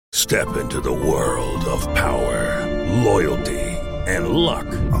Step into the world of power, loyalty, and luck.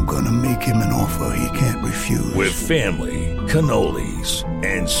 I'm gonna make him an offer he can't refuse. With family, cannolis,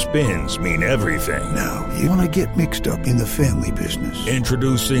 and spins mean everything. Now, you wanna get mixed up in the family business.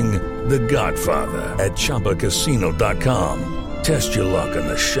 Introducing The Godfather at ChumbaCasino.com. Test your luck in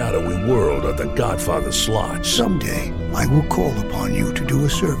the shadowy world of The Godfather slot. Someday, I will call upon you to do a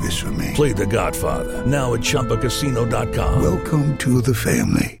service for me. Play The Godfather, now at ChumbaCasino.com. Welcome to the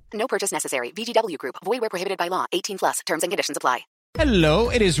family. No purchase necessary. VGW Group. Void where prohibited by law. 18+. Terms and conditions apply. Hello,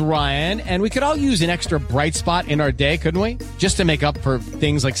 it is Ryan, and we could all use an extra bright spot in our day, couldn't we? Just to make up for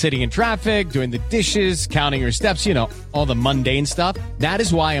things like sitting in traffic, doing the dishes, counting your steps, you know, all the mundane stuff. That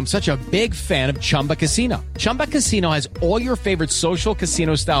is why I'm such a big fan of Chumba Casino. Chumba Casino has all your favorite social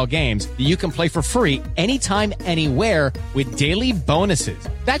casino-style games that you can play for free anytime, anywhere with daily bonuses.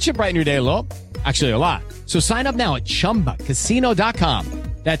 That should brighten your day a little. Actually, a lot. So sign up now at ChumbaCasino.com.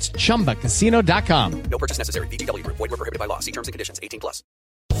 That's ChumbaCasino.com. No purchase necessary. VGW Group. Void where prohibited by law. See terms and conditions. 18+.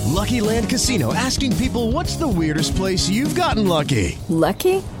 Lucky Land Casino, asking people, what's the weirdest place you've gotten lucky?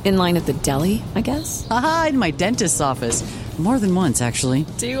 Lucky? In line at the deli, I guess? Aha, in my dentist's office. More than once, actually.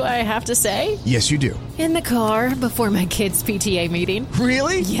 Do I have to say? Yes, you do. In the car before my kids' PTA meeting.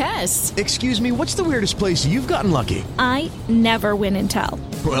 Really? Yes. Excuse me, what's the weirdest place you've gotten lucky? I never win and tell.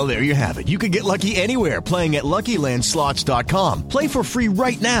 Well, there you have it. You can get lucky anywhere, playing at LuckyLandSlots.com. Play for free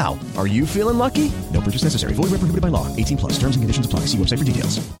right now. Are you feeling lucky? No purchase necessary. Void where prohibited by law. 18+. Terms and conditions apply. See website for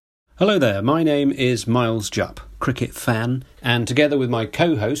details. Hello there, my name is Miles Jupp, cricket fan, and together with my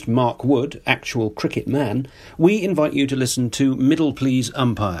co-host Mark Wood, actual cricket man, we invite you to listen to Middle Please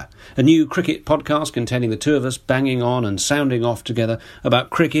Umpire, a new cricket podcast containing the two of us banging on and sounding off together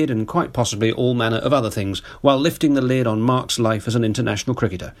about cricket and quite possibly all manner of other things, while lifting the lid on Mark's life as an international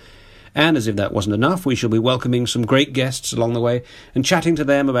cricketer. And as if that wasn't enough, we shall be welcoming some great guests along the way and chatting to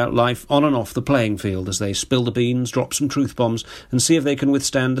them about life on and off the playing field as they spill the beans, drop some truth bombs, and see if they can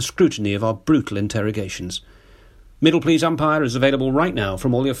withstand the scrutiny of our brutal interrogations. Middle Please Umpire is available right now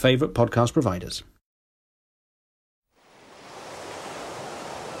from all your favourite podcast providers.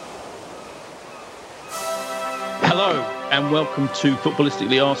 Hello, and welcome to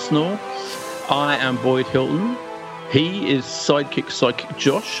Footballistically Arsenal. I am Boyd Hilton. He is Sidekick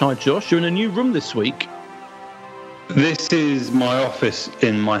Josh. Hi, Josh. You're in a new room this week. This is my office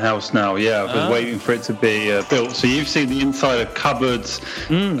in my house now. Yeah, I've been waiting for it to be built. So you've seen the inside of cupboards,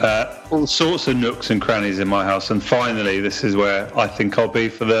 all sorts of nooks and crannies in my house. And finally, this is where I think I'll be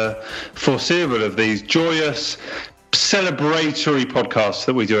for the foreseeable of these joyous, celebratory podcasts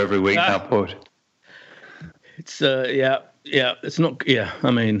that we do every week now, Boyd. It's, it's not,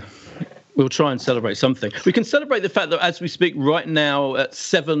 I mean... We'll try and celebrate something. We can celebrate the fact that as we speak right now at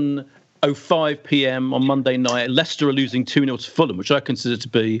 7:05 p.m. on Monday night, Leicester are losing 2-0 to Fulham, which I consider to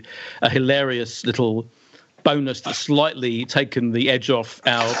be a hilarious little bonus that's slightly taken the edge off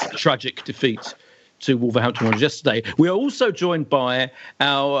our tragic defeat to Wolverhampton Wanderers yesterday. We are also joined by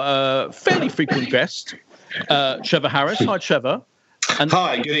our fairly frequent guest, Trevor Harris. Hi, Trevor.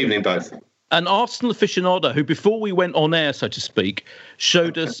 Hi, good evening, both. An Arsenal aficionado who, before we went on air, so to speak,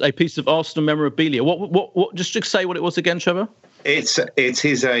 showed us a piece of Arsenal memorabilia. What? Just to say what it was again, Trevor. It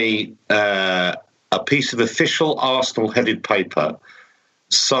is a piece of official Arsenal-headed paper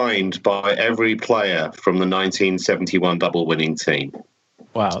signed by every player from the 1971 double-winning team.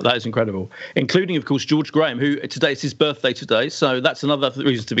 Wow, that is incredible. Including, of course, George Graham, who today is his birthday today. So that's another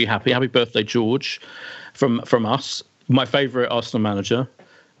reason to be happy. Happy birthday, George, from us. My favourite Arsenal manager.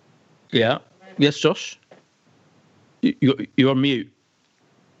 Yeah. Yes, Josh? You're on mute.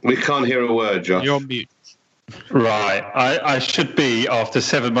 We can't hear a word, Josh. You're on mute. Right. I should be, after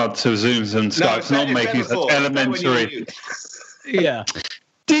 7 months of Zooms and Skypes, not making such elementary... Yeah.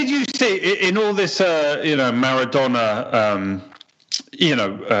 Did you see, in all this, Maradona...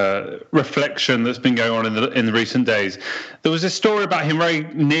 reflection that's been going on in the recent days, there was a story about him very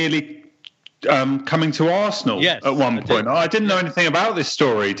nearly coming to Arsenal at one point. I didn't know anything about this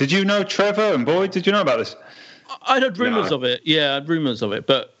story. Did you know, Trevor and Boyd? Did you know about this? I'd heard rumours of it. Yeah, I'd rumours of it,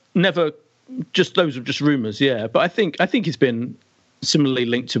 but never. Just those are just rumours. Yeah, but I think he's been similarly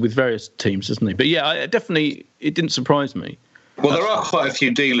linked to with various teams, hasn't he? But yeah, it didn't surprise me. Well, there are quite a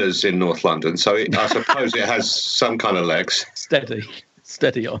few dealers in North London, so I suppose it has some kind of legs.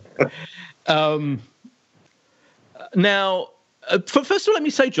 Steady on. Now. First of all, let me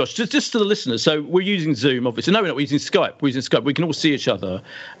say, Josh, just to the listeners, so we're using Zoom, obviously. No, we're not. We're using Skype. We can all see each other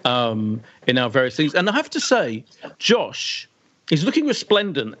in our various things. And I have to say, Josh is looking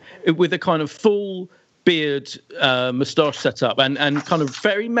resplendent with a kind of full beard, moustache setup and kind of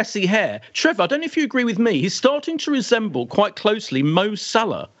very messy hair. Trevor, I don't know if you agree with me. He's starting to resemble quite closely Mo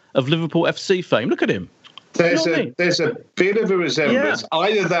Salah of Liverpool FC fame. Look at him. There's a bit of a resemblance,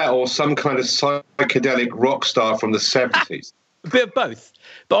 either that or some kind of psychedelic rock star from the 70s. A bit of both.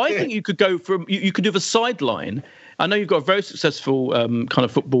 But I think you could go from, you could do the sideline. I know you've got a very successful kind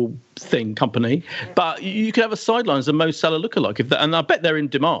of football company, but you could have a sideline as a Mo Salah lookalike. And I bet they're in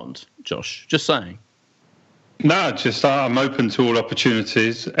demand, Josh, just saying. No, just I'm open to all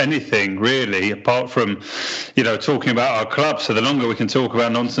opportunities, anything really, apart from, talking about our club. So the longer we can talk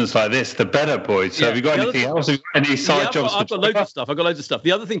about nonsense like this, the better, boys. So have you got anything else? Any side jobs? I've got loads of stuff.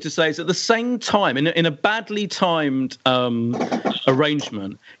 The other thing to say is at the same time, in a badly timed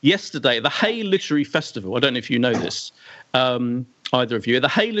arrangement, yesterday, the Hay Literary Festival, I don't know if you know this, either of you, the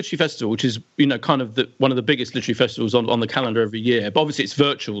Hay Literary Festival, which is kind of one of the biggest literary festivals on the calendar every year, but obviously it's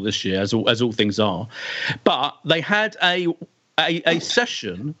virtual this year, as all things are. But they had a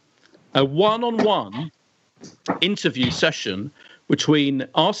session, a one-on-one interview session between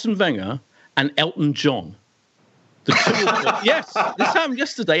Arsene Wenger and Elton John. The two of them. Yes, this happened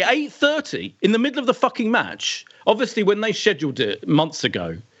yesterday, 8:30, in the middle of the fucking match. Obviously, when they scheduled it months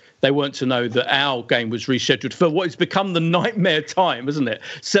ago, they weren't to know that our game was rescheduled for what has become the nightmare time, isn't it?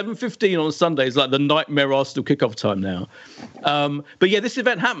 7:15 on Sunday is like the nightmare Arsenal kickoff time now. But yeah, this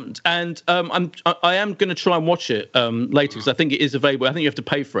event happened, and I am going to try and watch it later because I think it is available. I think you have to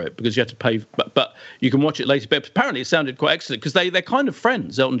pay for it because you have to pay, but you can watch it later. But apparently, it sounded quite excellent because they're kind of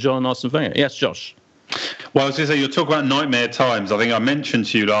friends, Elton John and Arsene Wenger. Yes, Josh. Well, I was going to say, you're talking about nightmare times. I think I mentioned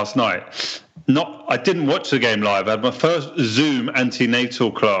to you last night. I didn't watch the game live. I had my first Zoom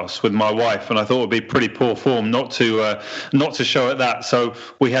antenatal class with my wife, and I thought it would be pretty poor form not to show at that. So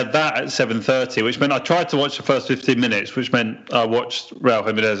we had that at 7:30, which meant I tried to watch the first 15 minutes, which meant I watched Raul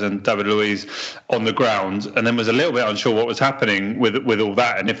Jimenez and David Luiz on the ground, and then was a little bit unsure what was happening with all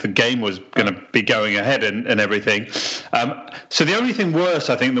that, and if the game was going to be going ahead and everything. So the only thing worse,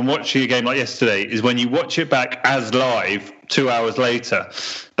 I think, than watching a game like yesterday is when you watch it back as live 2 hours later.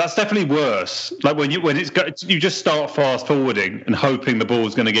 That's definitely worse. Like when you just start fast forwarding and hoping the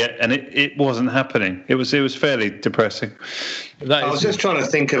ball's going to get, and it wasn't happening. It was fairly depressing. I was just trying to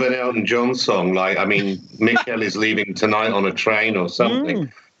think of an Elton John song, Michelle is leaving tonight on a train or something.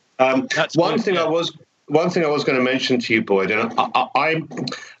 One thing I was going to mention to you, Boyd, and I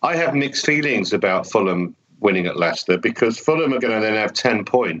have mixed feelings about Fulham winning at Leicester because Fulham are going to then have 10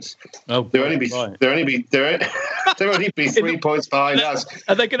 points. Oh, they'll only be 3 points behind us.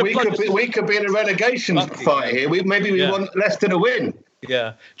 Are they going to we could be in a relegation fight here. We want Leicester to win.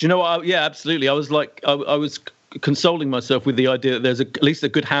 Yeah. Do you know what? Yeah, absolutely. I was I was consoling myself with the idea that there's at least a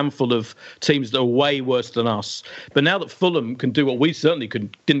good handful of teams that are way worse than us. But now that Fulham can do what we certainly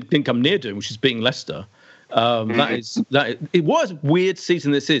didn't come near doing, which is beating Leicester. It was a weird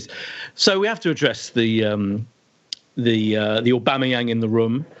season this is. So we have to address the Aubameyang in the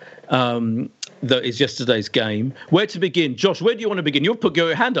room. That is yesterday's game. Where to begin? Josh, where do you want to begin? You'll put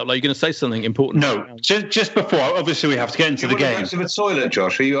your hand up like you're going to say something important. No, just before, obviously we have to get into the game. To the toilet,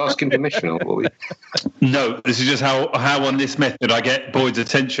 Josh? Are you asking permission? Or what we... No, this is just how on this method I get Boyd's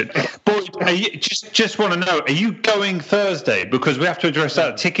attention. Boyd, just want to know, are you going Thursday? Because we have to address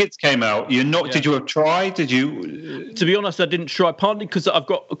that. Tickets came out. You're not. Yeah. Did you have tried? Did you? To be honest, I didn't try. Partly because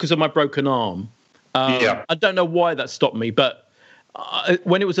of my broken arm. I don't know why that stopped me, but.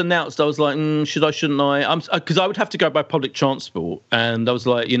 When it was announced, I was like, should I, shouldn't I? Because I would have to go by public transport. And I was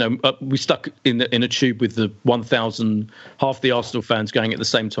like, we stuck in a tube with the 1,000, half the Arsenal fans going at the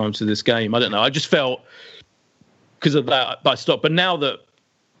same time to this game. I don't know. I just felt, because of that, I stopped. But now that,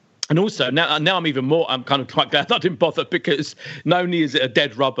 and also now I'm kind of quite glad I didn't bother because not only is it a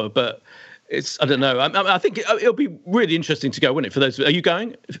dead rubber, but I don't know. I think it'll be really interesting to go, wouldn't it? For those, are you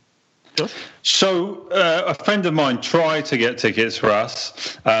going? Josh? So a friend of mine tried to get tickets for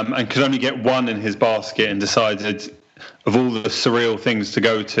us and could only get one in his basket and decided of all the surreal things to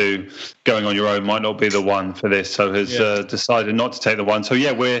go to, going on your own might not be the one for this. So has decided not to take the one. So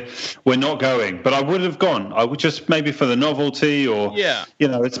yeah, we're not going. But I would have gone. I would just maybe for the novelty or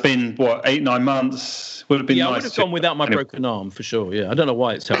it's been 8-9 months. Would have been nice. I would have gone without my broken arm for sure. Yeah, I don't know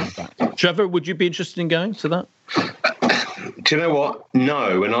why it's held back. Trevor, would you be interested in going to that? Do you know what?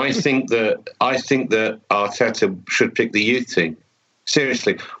 No, and I think that Arteta should pick the youth team.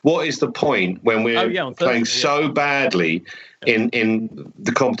 Seriously, what is the point when we're playing so badly in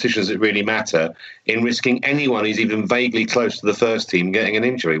the competitions that really matter, in risking anyone who's even vaguely close to the first team getting an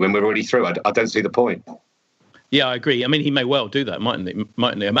injury when we're already through? I don't see the point. Yeah, I agree. I mean, he may well do that, mightn't he?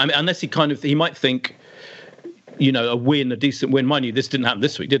 I mean, unless he might think, a win, a decent win. Mind you, this didn't happen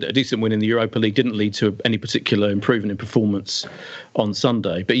this week, did it? A decent win in the Europa League didn't lead to any particular improvement in performance on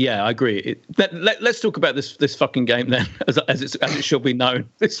Sunday. But yeah, I agree. Let's talk about this fucking game then, as it should be known.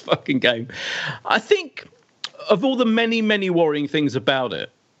 This fucking game. I think of all the many, many worrying things about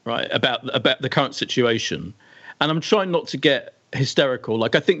it, right? About the current situation, and I'm trying not to get hysterical.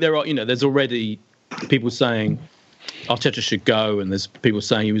 Like, I think there's already people saying Arteta should go, and there's people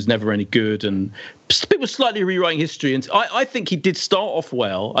saying he was never any good, and people slightly rewriting history. And I think he did start off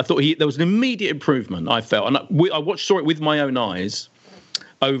well. I thought there was an immediate improvement, I felt. And I saw it with my own eyes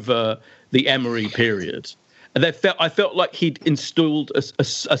over the Emery period. And I felt like he'd installed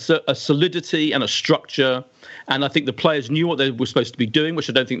a solidity and a structure. And I think the players knew what they were supposed to be doing, which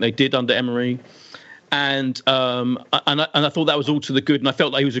I don't think they did under Emery. And I thought that was all to the good. And I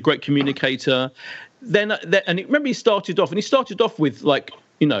felt like he was a great communicator. And remember, he started off with a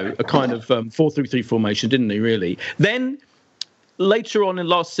kind of 4-3-3 formation, didn't he? Really. Then later on in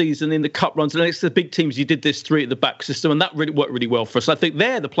last season, in the cup runs, and next to the big teams, he did this 3 at the back system, and that really worked really well for us. I think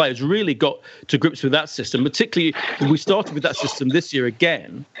the players really got to grips with that system. Particularly, we started with that system this year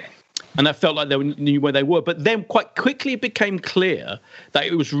again, and I felt like they knew where they were. But then quite quickly, it became clear that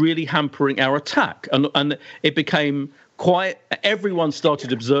it was really hampering our attack, and it became everyone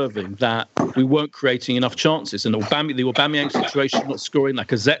started observing that we weren't creating enough chances, and the Aubameyang situation, not scoring.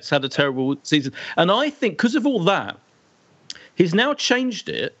 Lacazette's had a terrible season, and I think because of all that, he's now changed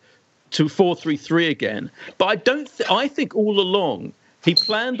it to 4-3-3 again. But I think all along he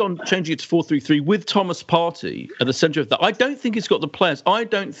planned on changing it to 4-3-3 with Thomas Partey at the centre of that. I don't think he's got the players. I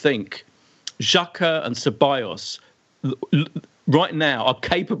don't think Xhaka and Ceballos right now are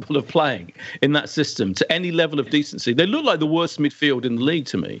capable of playing in that system to any level of decency. They look like the worst midfield in the league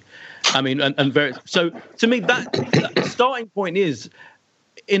to me. I mean, so to me, that starting point is,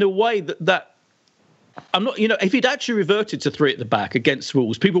 in a way, that I'm not, if he'd actually reverted to 3 at the back against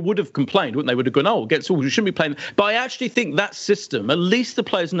Wolves, people would have complained, wouldn't they? Would have gone, against Wolves, we shouldn't be playing. But I actually think that system, at least the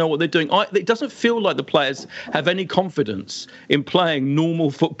players know what they're doing. It doesn't feel like the players have any confidence in playing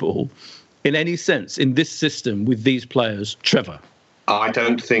normal football in any sense in this system with these players. Trevor? I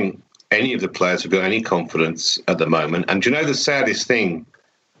don't think any of the players have got any confidence at the moment. And do you know the saddest thing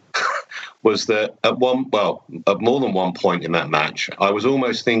was that at more than one point in that match, I was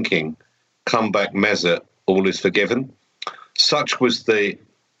almost thinking, come back Mesut, all is forgiven. Such was the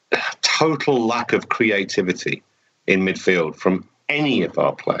total lack of creativity in midfield from any of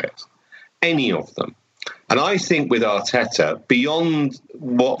our players, any of them. And I think with Arteta, beyond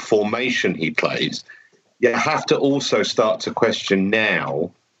what formation he plays, you have to also start to question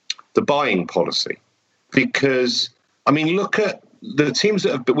now the buying policy. Because, I mean, look at the teams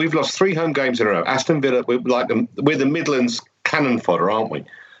we've lost 3 home games in a row. Aston Villa, we're the Midlands cannon fodder, aren't we?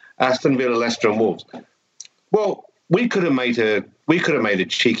 Aston Villa, Leicester and Wolves. Well, we could have made a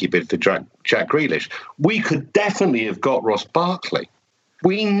cheeky bid for Jack Grealish. We could definitely have got Ross Barkley.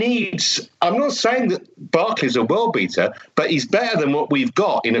 I'm not saying that Barkley's a world beater, but he's better than what we've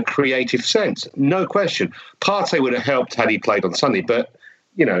got in a creative sense. No question. Partey would have helped had he played on Sunday, but,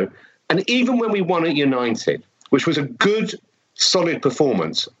 and even when we won at United, which was a good, solid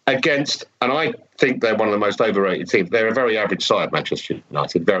performance against, and I think they're one of the most overrated teams. They're a very average side, Manchester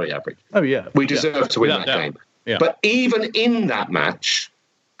United, very average. Oh, yeah. We deserve to win that game. Yeah. But even in that match,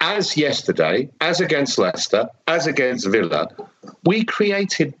 as yesterday, as against Leicester, as against Villa, we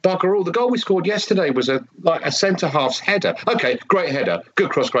created bugger all. The goal we scored yesterday was a centre-half's header. Okay, great header, good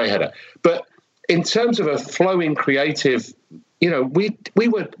cross, great header. But in terms of a flowing creative, we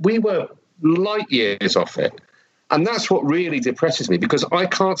were light years off it. And that's what really depresses me, because I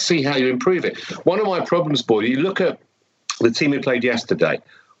can't see how you improve it. One of my problems, boy, you look at the team who played yesterday,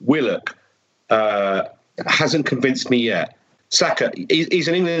 Willock hasn't convinced me yet. Saka, he's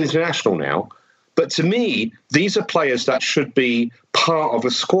an England international now. But to me, these are players that should be part of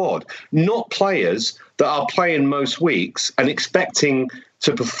a squad, not players that are playing most weeks and expecting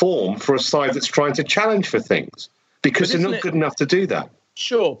to perform for a side that's trying to challenge for things, because they're not good enough to do that.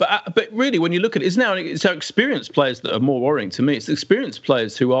 Sure, but really, when you look at it, it's our experienced players that are more worrying to me. It's the experienced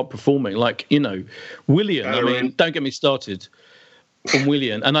players who aren't performing, like, Willian. I mean, don't get me started on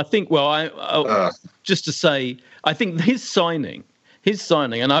Willian. And I think, just to say, I think his signing,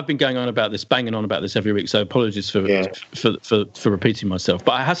 and I've been banging on about this every week, so apologies for repeating myself,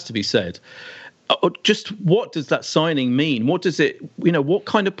 but it has to be said. Just what does that signing mean? What does it, what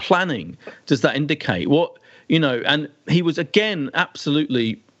kind of planning does that indicate? And he was, again,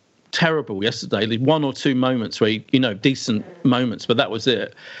 absolutely terrible yesterday. One or two moments where decent moments, but that was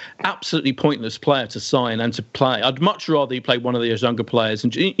it. Absolutely pointless player to sign and to play. I'd much rather he played one of those younger players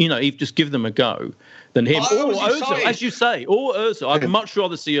and just give them a go than him. Or Ozil, as you say, or Ozil. I'd much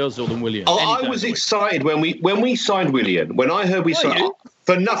rather see Ozil than Willian. I was excited when we signed Willian. When I heard we signed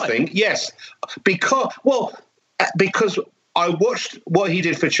for nothing, yes, because I watched what he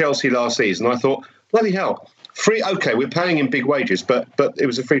did for Chelsea last season. I thought, bloody hell. Free, okay, we're paying him big wages, but it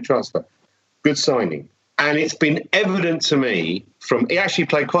was a free transfer. Good signing. And it's been evident to me he actually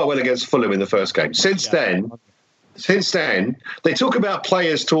played quite well against Fulham in the first game. Since then, they talk about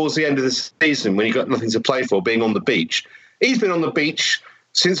players towards the end of the season when you got nothing to play for being on the beach. He's been on the beach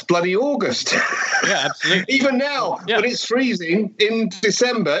since bloody August. Yeah, absolutely. Even now, when it's freezing in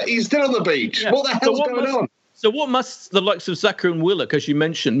December, he's still on the beach. Yeah. What the hell's going on? So what must the likes of Xhaka and Willock, as you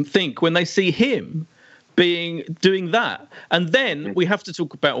mentioned, think when they see him doing that? And then we have to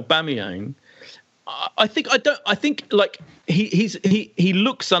talk about Aubameyang. I think he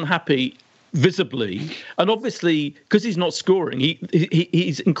looks unhappy visibly, and obviously because he's not scoring,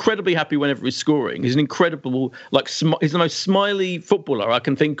 he's incredibly happy whenever he's scoring. He's an incredible, he's the most smiley footballer I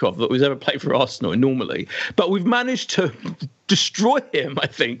can think of that was ever played for Arsenal normally. But we've managed to destroy him. I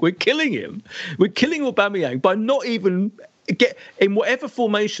think we're killing him. We're killing Aubameyang by not even get in whatever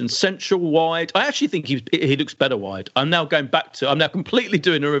formation, central, wide. I actually think he looks better wide. I'm now completely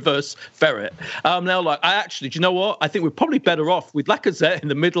doing a reverse ferret. I'm now do you know what? I think we're probably better off with Lacazette in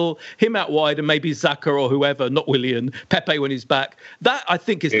the middle, him out wide, and maybe Xhaka or whoever, not Willian, Pepe when he's back. That I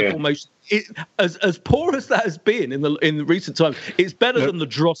think is the formation. As poor as that has been in recent times, it's better than the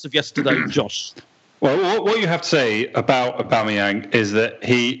dross of yesterday, Josh. Well, what you have to say about Aubameyang is that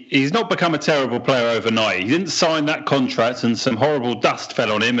he's not become a terrible player overnight. He didn't sign that contract and some horrible dust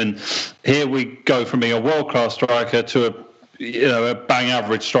fell on him, and here we go from being a world-class striker to a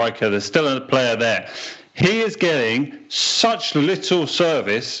bang-average striker. There's still a player there. He is getting such little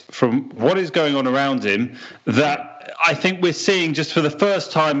service from what is going on around him that I think we're seeing just for the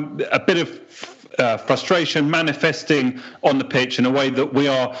first time a bit of frustration manifesting on the pitch in a way that we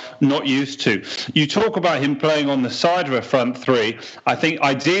are not used to. You talk about him playing on the side of a front three. I think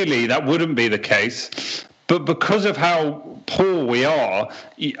ideally that wouldn't be the case. But because of how poor we are,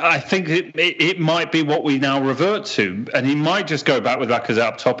 I think it might be what we now revert to. And he might just go back with Lacazette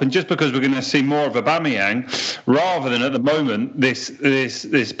up top. And just because we're going to see more of Aubameyang, rather than at the moment this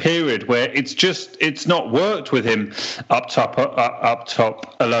period where it's not worked with him up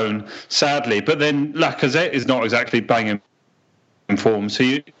top alone, sadly. But then Lacazette is not exactly banging form, so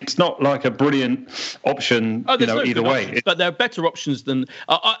it's not like a brilliant option, either way. Options, but there are better options than.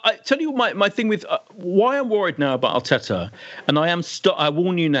 I tell you my thing with why I'm worried now about Arteta, and I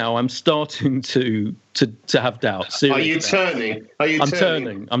warn you now, I'm starting to have doubts. Are you turning? I'm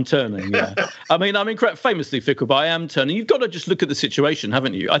turning. Yeah. I mean, I'm famously fickle, but I am turning. You've got to just look at the situation,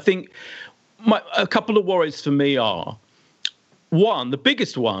 haven't you? I think a couple of worries for me are one. The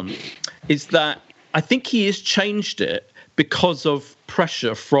biggest one is that I think he has changed it because of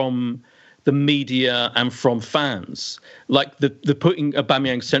pressure from the media and from fans, like the putting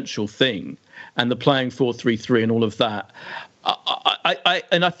Aubameyang central thing and the playing 4-3-3 and all of that.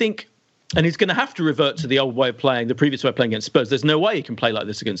 I think, and he's going to have to revert to the old way of playing, the previous way of playing against Spurs. There's no way he can play like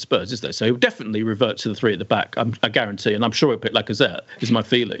this against Spurs, is there? So he'll definitely revert to the three at the back, I guarantee, and I'm sure he'll pick Lacazette, is my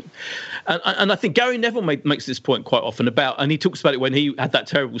feeling. And I think Gary Neville makes this point quite often and he talks about it when he had that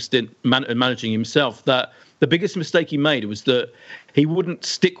terrible stint managing himself, that the biggest mistake he made was that he wouldn't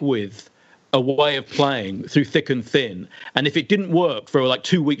stick with a way of playing through thick and thin. And if it didn't work for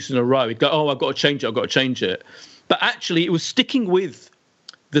 2 weeks in a row, he'd go, I've got to change it. But actually, it was sticking with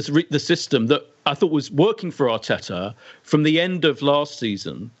the system that I thought was working for Arteta from the end of last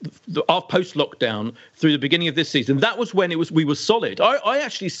season, our post-lockdown through the beginning of this season. That was when we were solid. I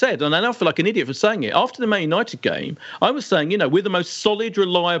actually said, and I now feel like an idiot for saying it, after the Man United game, I was saying, we're the most solid,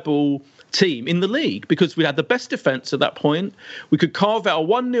 reliable team in the league because we had the best defence at that point. We could carve out a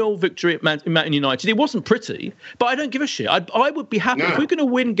 1-0 victory at Man United. It wasn't pretty, but I don't give a shit. I would be happy if we're going to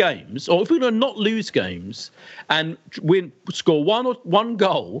win games, or if we're going to not lose games and score one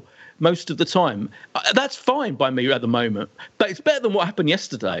goal most of the time. That's fine by me at the moment, but it's better than what happened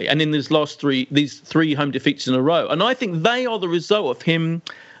yesterday and in these three home defeats in a row. And I think they are the result of him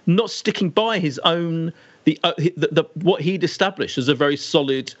not sticking by his own. What he'd established as a very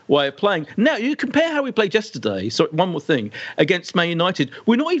solid way of playing. Now, you compare how we played yesterday, so one more thing, against Man United,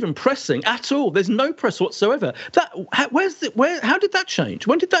 we're not even pressing at all. There's no press whatsoever. How did that change?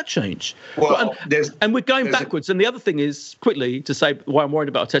 When did that change? Well, and we're going backwards. And the other thing is, quickly, to say why I'm worried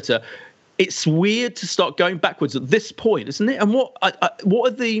about Arteta, it's weird to start going backwards at this point, isn't it? And what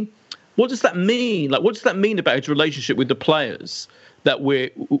are the What does that mean? Like, what does that mean about his relationship with the players that we're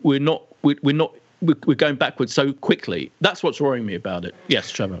going backwards so quickly? That's what's worrying me about it.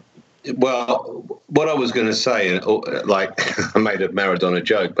 Yes, Trevor. Well, what I was going to say, like I made a Maradona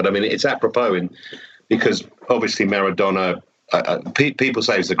joke, but I mean it's apropos because obviously Maradona, people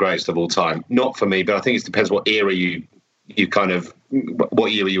say he's the greatest of all time. Not for me, but I think it depends what era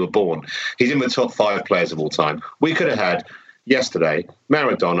what year you were born. He's in the top 5 players of all time. We could have had yesterday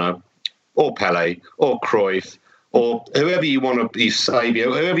Maradona or Pele or Cruyff or whoever you want to be,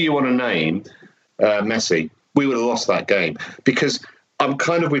 Savio, whoever you want to name, Messi. We would have lost that game because I'm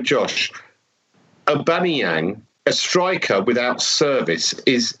kind of with Josh. Aubameyang, a striker without service,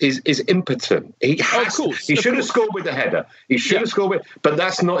 is impotent. He should have scored with the header. He should have scored with, but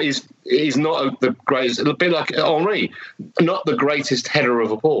that's not his. He's not the greatest. A bit like Henry, not the greatest header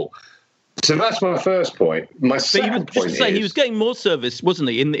of a ball. So that's my first point. My second point is... he was getting more service, wasn't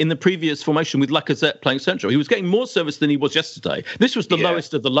he, in the previous formation with Lacazette playing central? He was getting more service than he was yesterday. This was the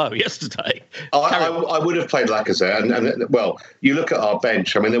lowest of the low yesterday. I would have played Lacazette. And, well, you look at our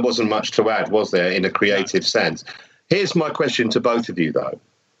bench. I mean, there wasn't much to add, was there, in a creative sense? Here's my question to both of you, though,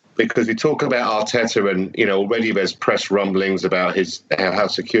 because we talk about Arteta and, already there's press rumblings about how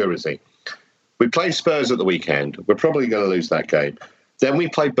secure is he. We play Spurs at the weekend. We're probably going to lose that game. Then we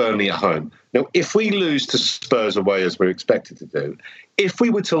play Burnley at home. Now, if we lose to Spurs away, as we're expected to do, if we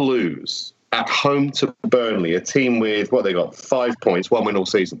were to lose at home to Burnley, a team with, they got 5 points, 1 win all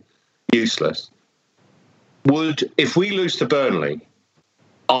season, useless, if we lose to Burnley,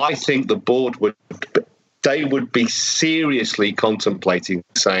 I think the board would be seriously contemplating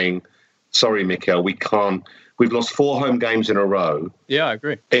saying, sorry, Mikel, we can't. We've lost 4 home games in a row. Yeah, I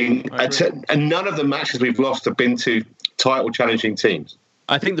agree. And none of the matches we've lost have been to title-challenging teams.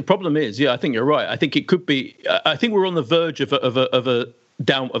 I think the problem is, I think you're right. I think it could be. I think we're on the verge of a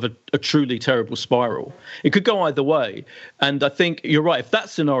truly terrible spiral. It could go either way, and I think you're right. If that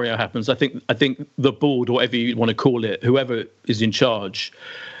scenario happens, I think the board, or whatever you want to call it, whoever is in charge,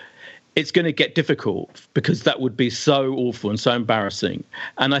 it's going to get difficult because that would be so awful and so embarrassing.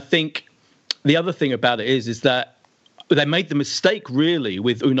 And I think the other thing about it is that they made the mistake really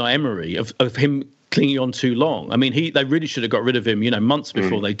with Unai Emery of him clinging on too long. I mean, they really should have got rid of him, months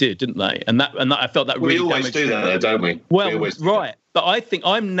before they did, didn't they? And that I felt that really damaged. We always do that, though, don't we? Well, right. But I think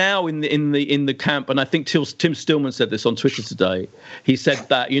I'm now in the camp, and I think Tim Stillman said this on Twitter today. He said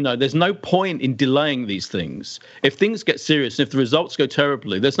that there's no point in delaying these things. If things get serious and if the results go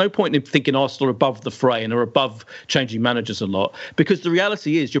terribly, there's no point in thinking Arsenal are above the fray and are above changing managers a lot, because the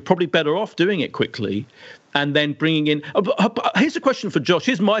reality is you're probably better off doing it quickly and then bringing in. Here's a question for Josh.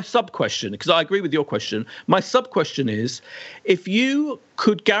 Here's my sub question, because I agree with your question. My sub question is, if you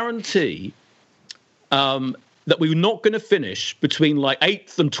could guarantee that we were not going to finish between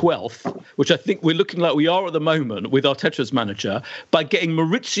 8th and 12th, which I think we're looking like we are at the moment with Arteta as manager, by getting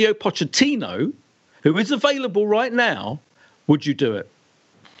Mauricio Pochettino, who is available right now, would you do it?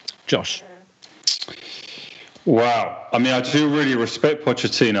 Josh? Wow. I mean, I do really respect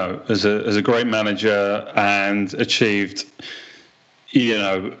Pochettino as a great manager and achieved,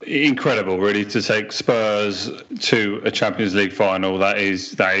 incredible, really, to take Spurs to a Champions League final. That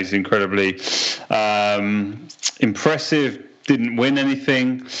is incredibly impressive. Didn't win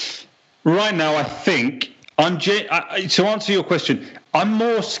anything. Right now, I think, to answer your question, I'm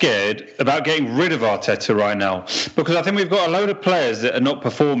more scared about getting rid of Arteta right now, because I think we've got a load of players that are not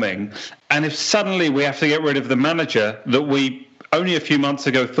performing. And if suddenly we have to get rid of the manager that we only a few months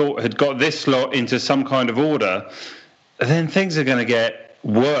ago thought had got this lot into some kind of order, then things are going to get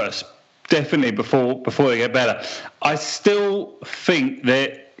worse, definitely before they get better. I still think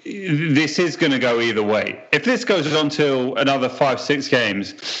that this is going to go either way. If this goes on till another 5-6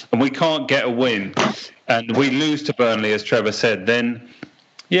 games and we can't get a win and we lose to Burnley, as Trevor said, then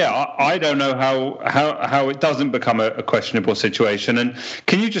I don't know how it doesn't become a questionable situation. And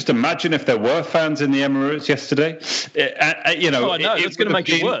can you just imagine if there were fans in the Emirates yesterday? I know, it's going to make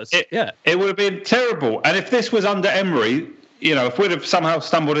it worse. It would have been terrible. And if this was under Emery, if we'd have somehow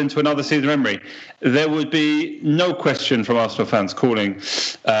stumbled into another season of Emery, there would be no question from Arsenal fans calling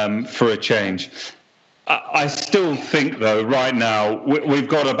for a change. I still think, though, right now, we've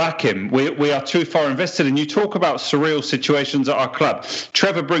got to back him. We are too far invested. And you talk about surreal situations at our club.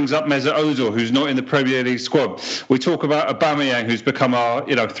 Trevor brings up Mesut Ozil, who's not in the Premier League squad. We talk about Aubameyang, who's become our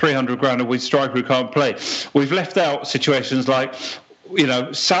 300 grand a week striker who can't play. We've left out situations like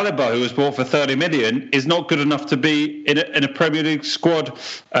Saliba, who was bought for 30 million, is not good enough to be in a Premier League squad,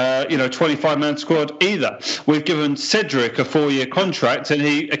 25-man squad either. We've given Cedric a 4-year contract, and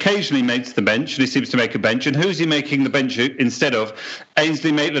he occasionally makes the bench, and he seems to make a bench. And who's he making the bench instead of?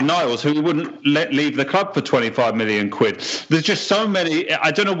 Ainsley Maitland-Niles, who he wouldn't let leave the club for 25 million quid. There's just so many.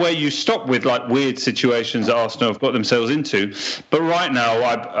 I don't know where you stop with like weird situations that Arsenal have got themselves into. But right now,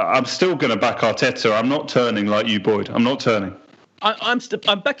 I'm still going to back Arteta. I'm not turning like you, Boyd. I'm not turning.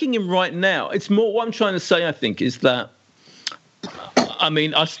 I'm backing him right now. It's more what I'm trying to say, I think, is that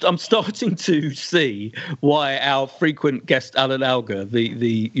I'm starting to see why our frequent guest Alan Alger,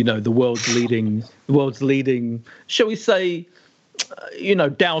 the world's leading, shall we say,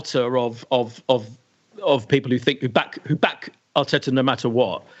 doubter of people who back Arteta no matter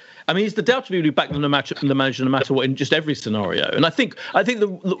what. I mean, he's the doubter who back the manager no matter what in just every scenario. And I think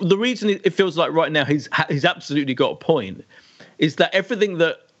the reason it feels like right now he's absolutely got a point is that everything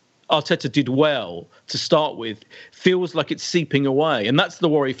that Arteta did well to start with feels like it's seeping away. And that's the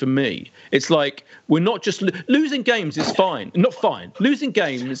worry for me. It's like we're not just losing games is fine. Not fine. Losing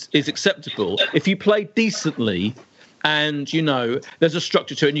games is acceptable if you play decently and, there's a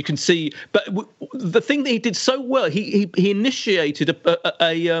structure to it and you can see. But the thing that he did so well, he initiated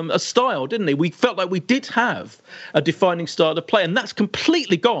a style, didn't he? We felt like we did have a defining style to play, and that's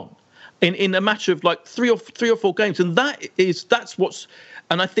completely gone in a matter of like three or four games. And that's what's.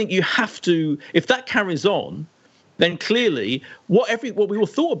 And I think you have to, if that carries on, then clearly what we all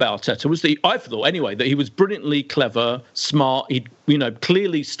thought about Arteta was I thought anyway, that he was brilliantly clever, smart. He,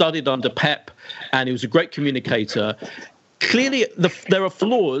 clearly studied under Pep, and he was a great communicator. Clearly, there are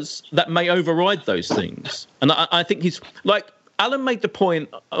flaws that may override those things. And I think he's like, Alan made the point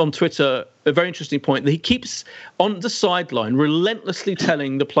on Twitter, a very interesting point, that he keeps on the sideline relentlessly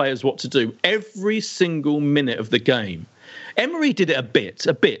telling the players what to do every single minute of the game. Emery did it a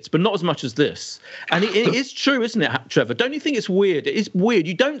bit, but not as much as this. And it is true, isn't it, Trevor? Don't you think it's weird? It is weird.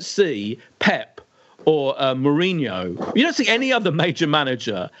 You don't see Pep or Mourinho, you don't see any other major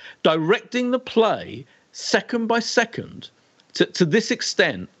manager directing the play second by second to this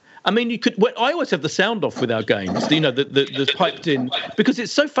extent. I mean, I always have the sound off with our games, the piped in, because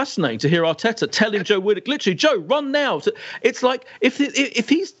it's so fascinating to hear Arteta telling Joe Willock, literally, Joe, run now. It's like, if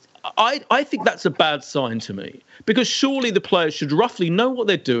he's, I think that's a bad sign to me, because surely the players should roughly know what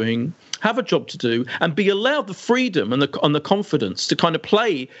they're doing, have a job to do, and be allowed the freedom and the confidence to kind of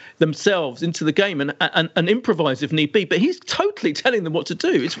play themselves into the game and improvise if need be. But he's totally telling them what to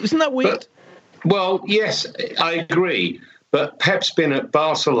do. Isn't that weird? Well, yes, I agree. But Pep's been at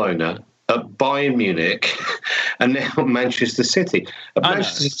Barcelona, at Bayern Munich, and now Manchester City. At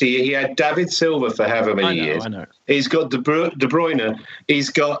Manchester City, he had David Silva for however many years. I know. He's got De Bruyne. He's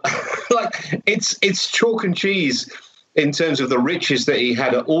got it's chalk and cheese in terms of the riches that he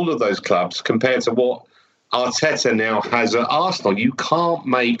had at all of those clubs compared to what Arteta now has at Arsenal. You can't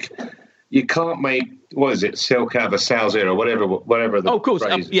make what is it, silk out of a sow's ear or whatever the of course,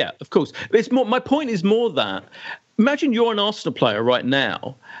 phrase is. Yeah, of course. It's more. My point is more that. Imagine you're an Arsenal player right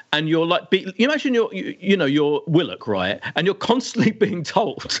now, and you're like, imagine you're Willock, right? And you're constantly being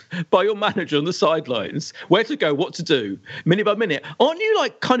told by your manager on the sidelines where to go, what to do, minute by minute. Aren't you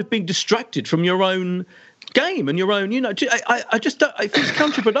like kind of being distracted from your own game and your own, I just don't, it feels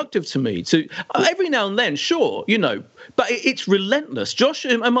counterproductive to me to every now and then, sure, but it's relentless. Josh,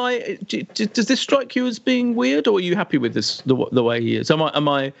 does this strike you as being weird, or are you happy with this, the way he is? Am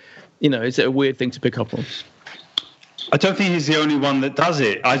I, is it a weird thing to pick up on? I don't think he's the only one that does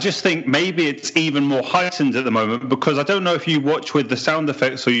it. I just think maybe it's even more heightened at the moment, because I don't know if you watch with the sound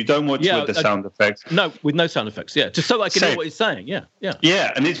effects or you don't watch with the sound effects. No, with no sound effects. Yeah, just so I can hear what he's saying. Yeah.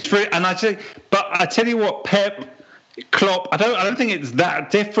 Yeah, and it's true. And I tell you what, Pep, Klopp, I don't think it's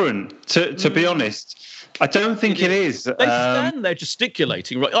that different. To be honest, I don't think it is. They stand there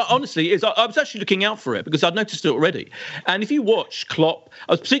gesticulating, right? Honestly, I was actually looking out for it because I'd noticed it already. And if you watch Klopp,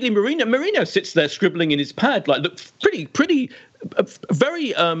 particularly Mourinho sits there scribbling in his pad, like look pretty,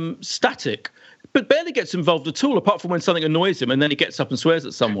 very static, but barely gets involved at all, apart from when something annoys him, and then he gets up and swears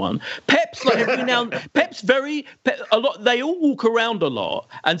at someone. Pep's like every now and a lot. They all walk around a lot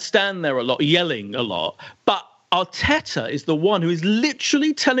and stand there a lot, yelling a lot. But Arteta is the one who is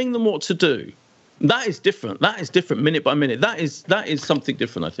literally telling them what to do. That is different. That is different, minute by minute. That is something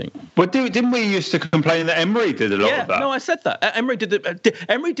different, I think. But didn't we used to complain that Emery did a lot of that? No, I said that. Emery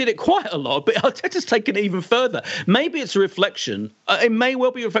did it quite a lot, but Arteta's taken it even further. Maybe it's a reflection. It may well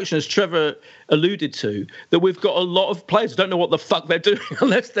be a reflection, as Trevor alluded to, that we've got a lot of players who don't know what the fuck they're doing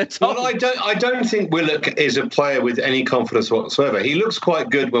unless they're told. Well, I don't think Willock is a player with any confidence whatsoever. He looks quite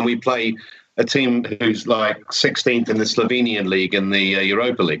good when we play a team who's like 16th in the Slovenian League and the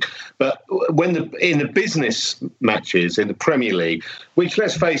Europa League. But in the business matches in the Premier League, which,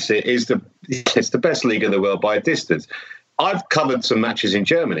 let's face it, it's the best league in the world by a distance. I've covered some matches in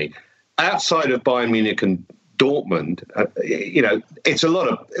Germany. Outside of Bayern Munich and Dortmund, there's a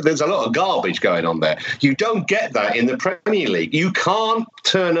lot of garbage going on there. You don't get that in the Premier League. You can't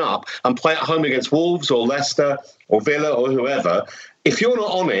turn up and play at home against Wolves or Leicester or Villa or whoever. If you're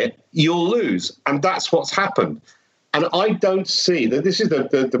not on it, you'll lose. And that's what's happened. And I don't see that. This is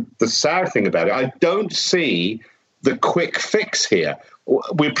the sad thing about it. I don't see the quick fix here.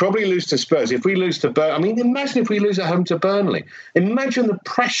 We'll probably lose to Spurs. If we lose to Burnley, I mean, imagine if we lose at home to Burnley. Imagine the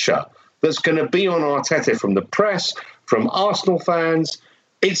pressure that's going to be on Arteta from the press, from Arsenal fans.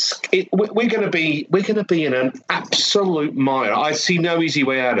 We're going to be in an absolute mire. I see no easy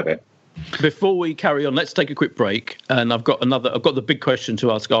way out of it. Before we carry on, let's take a quick break, and I've got the big question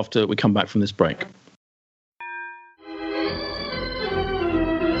to ask after we come back from this break.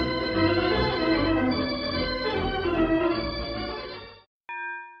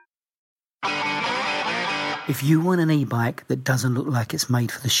 If you want an e-bike that doesn't look like it's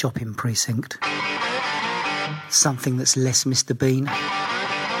made for the shopping precinct, something that's less Mr. Bean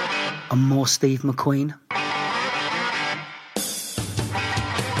and more Steve McQueen,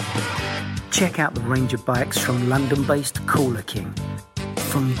 check out the range of bikes from London-based Cooler King.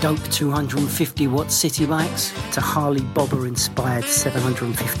 From dope 250-watt city bikes to Harley Bobber-inspired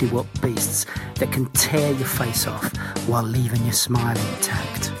 750-watt beasts that can tear your face off while leaving your smile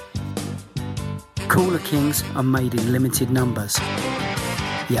intact. Cooler Kings are made in limited numbers,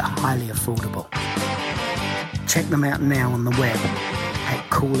 yet highly affordable. Check them out now on the web at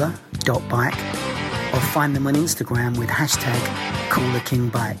cooler.bike or find them on Instagram with hashtag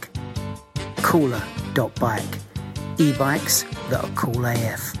CoolerKingBike. Cooler.bike. E-bikes that are cool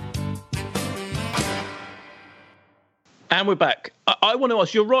AF. And we're back. I want to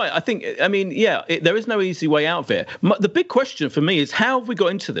ask, you're right. There is no easy way out of it. The big question for me is, how have we got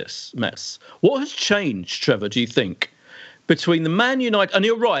into this mess? What has changed, Trevor, do you think, between the Man United... And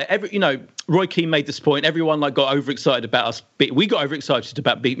you're right, Roy Keane made this point. Everyone got overexcited about us. We got overexcited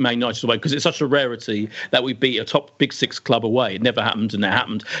about beating Man United away because it's such a rarity that we beat a top Big Six club away. It never happened, and it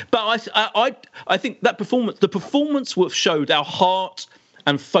happened. But I think that the performance showed our heart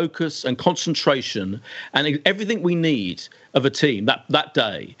and focus and concentration and everything we need of a team that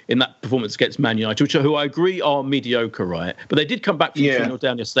day in that performance against Man United, who I agree are mediocre, right? But they did come back from 3-0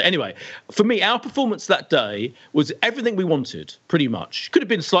 down yesterday. Anyway, for me, our performance that day was everything we wanted, pretty much. Could have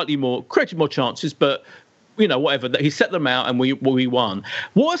been slightly more, created more chances, but, whatever. He set them out and we won.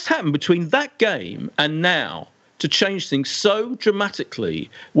 What has happened between that game and now to change things so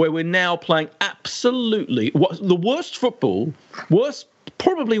dramatically, where we're now playing absolutely the worst football,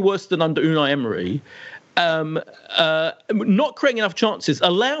 probably worse than under Unai Emery, not creating enough chances,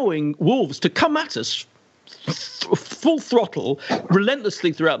 allowing Wolves to come at us full throttle,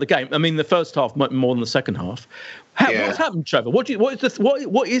 relentlessly throughout the game. I mean, the first half more than the second half. What's happened, Trevor? What's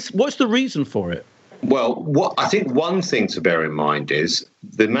the reason for it? Well, I think one thing to bear in mind is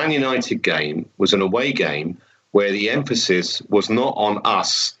the Man United game was an away game where the emphasis was not on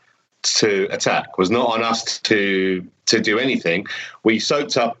us to attack, was not on us to do anything. We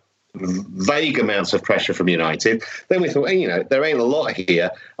soaked up vague amounts of pressure from United. Then we thought, there ain't a lot here.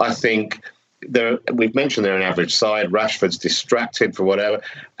 I think we've mentioned they're an average side. Rashford's distracted for whatever,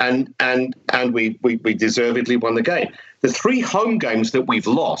 and we deservedly won the game. The 3 home games that we've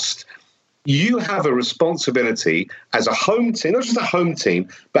lost, you have a responsibility as a home team, not just a home team,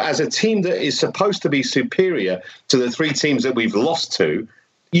 but as a team that is supposed to be superior to the 3 teams that we've lost to.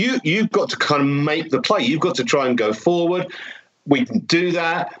 You've got to kind of make the play. You've got to try and go forward. We can do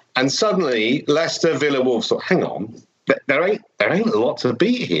that. And suddenly, Leicester, Villa, Wolves thought, hang on, there ain't a lot to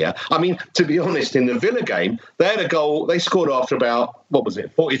beat here. I mean, to be honest, in the Villa game, they had a goal. They scored after about,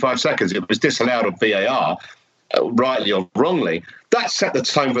 45 seconds. It was disallowed on VAR, rightly or wrongly. That set the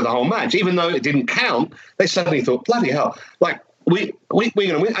tone for the whole match. Even though it didn't count, they suddenly thought, bloody hell, we're going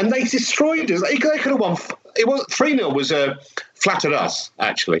to win. And they destroyed us. They could have won. It was 3-0 was flattered us,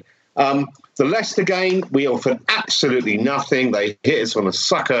 actually. The Leicester game, we offered absolutely nothing. They hit us on a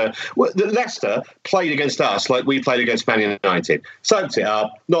sucker. Leicester played against us like we played against Man United. Soaked it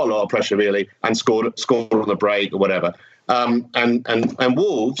up, not a lot of pressure really, and scored on the break or whatever. And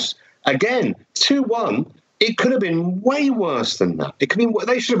Wolves, again, 2-1. It could have been way worse than that.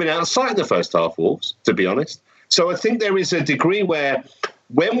 They should have been outside the first half, Wolves, to be honest. So I think there is a degree where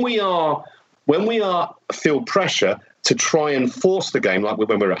when we feel pressure to try and force the game, like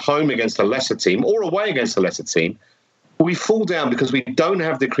when we're at home against a lesser team or away against a lesser team, we fall down because we don't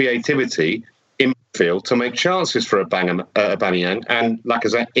have the creativity in midfield to make chances for Aubameyang and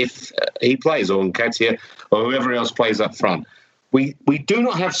Lacazette if he plays, or Nketiah, or whoever else plays up front. We do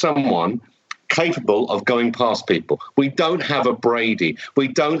not have someone capable of going past people. We don't have a Brady. We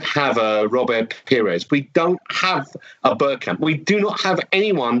don't have a Robert Pires. We don't have a Bergkamp. We do not have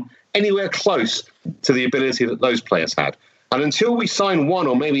anyone anywhere close to the ability that those players had. And until we sign one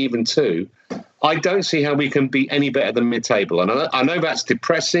or maybe even two, I don't see how we can be any better than mid-table. And I know that's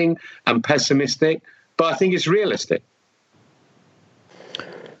depressing and pessimistic, but I think it's realistic.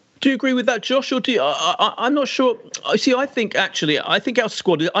 Do you agree with that, Josh? Or do you, I'm not sure. See, I think our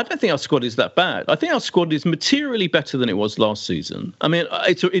squad. I don't think our squad is that bad. I think our squad is materially better than it was last season. I mean,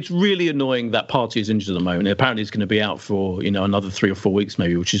 it's really annoying that Partey is injured at the moment. Apparently, he's going to be out for another 3 or 4 weeks,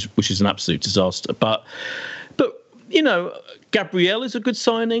 maybe, which is an absolute disaster. But Gabriel is a good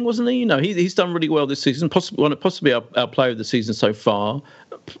signing, wasn't he? He's done really well this season. Possibly our player of the season so far.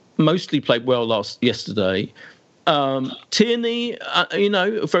 Mostly played well yesterday. Tierney,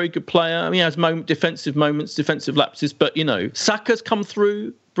 a very good player. I mean, he has defensive moments, defensive lapses, but, Saka's come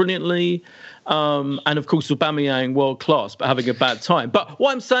through brilliantly. And, of course, Aubameyang, world class, but having a bad time. But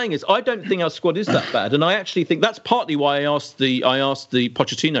what I'm saying is I don't think our squad is that bad. And I actually think that's partly why I asked the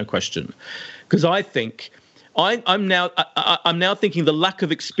Pochettino question. Because I think I'm now thinking the lack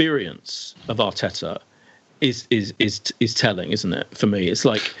of experience of Arteta is telling, isn't it? For me, it's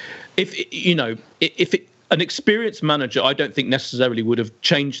like an experienced manager, I don't think necessarily would have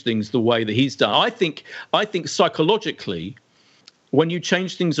changed things the way that he's done. I think psychologically, when you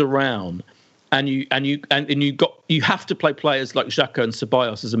change things around and you have to play players like Xhaka and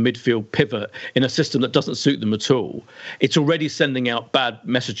Ceballos as a midfield pivot in a system that doesn't suit them at all, it's already sending out bad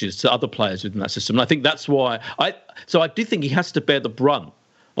messages to other players within that system. And I think that's why I do think he has to bear the brunt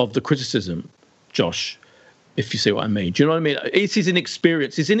of the criticism, Josh, if you see what I mean. Do you know what I mean? It's his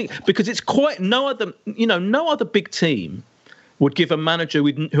inexperience. Because it's quite no other big team would give a manager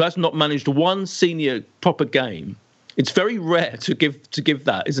who has not managed one senior proper game. It's very rare to give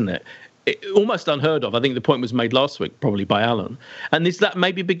that, isn't it? Almost unheard of. I think the point was made last week, probably by Alan. And is that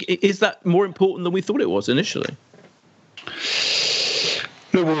more important than we thought it was initially?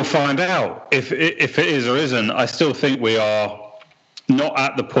 Look, we'll find out if it is or isn't. I still think we are not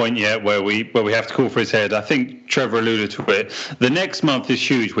at the point yet where we have to call for his head. I think Trevor alluded to it. The next month is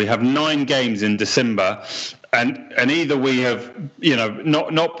huge. We have 9 games in December, and either we have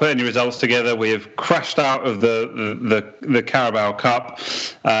not put any results together, we have crashed out of the Carabao Cup,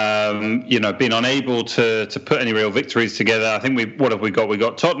 been unable to put any real victories together. I think what have we got? We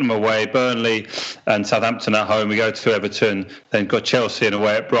got Tottenham away, Burnley and Southampton at home. We go to Everton, then got Chelsea and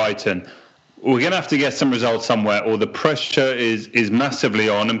away at Brighton. We're going to have to get some results somewhere, or the pressure is massively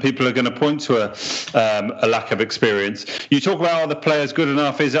on, and people are going to point to a lack of experience. You talk about, are the players good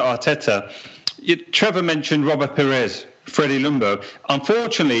enough? Is it Arteta? Trevor mentioned Robert Pires, Freddie Ljungberg.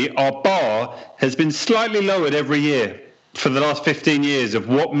 Unfortunately, our bar has been slightly lowered every year for the last 15 years of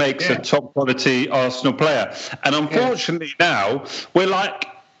what makes a top-quality Arsenal player. And unfortunately now,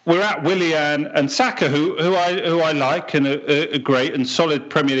 we're at Willian and Saka, who I like and are great and solid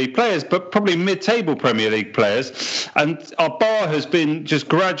Premier League players, but probably mid-table Premier League players. And our bar has been just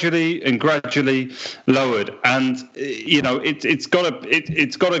gradually lowered. And it's got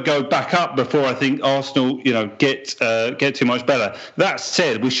to go back up before I think Arsenal get too much better. That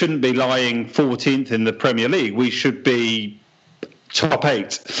said, we shouldn't be lying 14th in the Premier League. We should be top 8.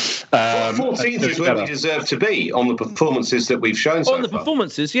 14th is where we deserve to be on the performances that we've shown so far. On the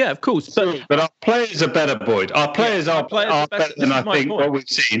performances, yeah, of course. But our players are better, Boyd. Our players are better than I think what we've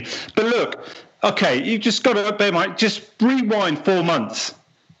seen. But look, okay, you've just got to bear in mind, just rewind 4 months.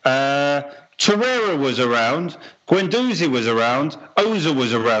 Torreira was around, Guendouzi was around, Ozil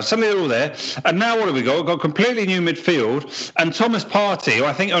was around. Suddenly they're all there. And now what have we got? We've got a completely new midfield. And Thomas Partey, who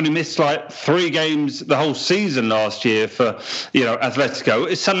I think only missed 3 games the whole season last year for, Atletico,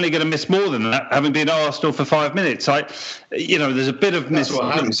 is suddenly going to miss more than that, having been at Arsenal for 5 minutes. There's a bit of That's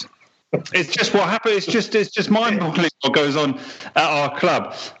what happens. It's just what happens. It's just mind-boggling what goes on at our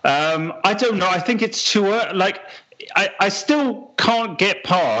club. I don't know. I think it's too early. I still can't get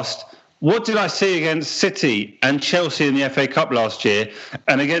past. What did I see against City and Chelsea in the FA Cup last year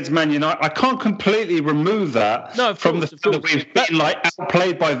and against Man United? I can't completely remove that from the fact that we've been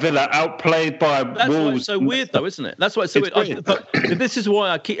outplayed by Villa, outplayed by Wolves. That's why it's so weird, though, isn't it? That's why it's so weird. But this is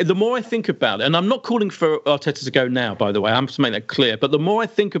why the more I think about it, and I'm not calling for Arteta to go now, by the way, I have to make that clear, but the more I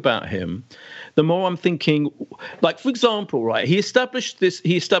think about him, the more I'm thinking, for example, right, he established a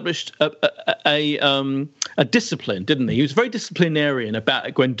discipline, didn't he? He was very disciplinarian about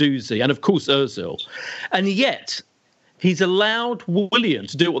Guendouzi and, of course, Ozil. And yet, he's allowed Willian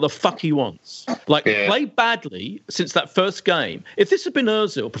to do what the fuck he wants. Like, play badly since that first game. If this had been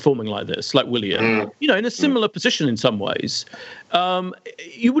Ozil performing like this, like Willian, you know, in a similar position in some ways,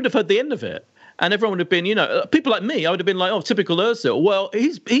 you wouldn't have heard the end of it. And everyone would have been, you know, people like me, I would have been like, oh, typical Ozil. Well,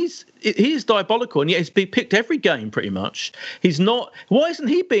 he is diabolical, and yet he's been picked every game pretty much. He's not. Why isn't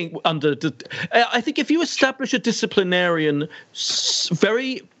he being under? I think if you establish a disciplinarian,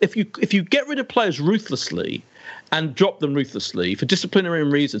 if you get rid of players ruthlessly and drop them ruthlessly for disciplinary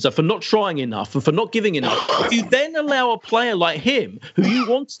reasons, and for not trying enough and for not giving enough, if you then allow a player like him, who you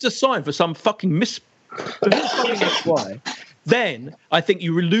want to sign for some fucking then I think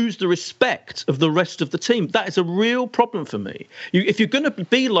you lose the respect of the rest of the team. That is a real problem for me. If you're going to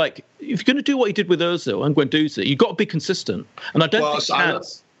do what you did with Ozil and Guendouzi, you've got to be consistent. And I don't think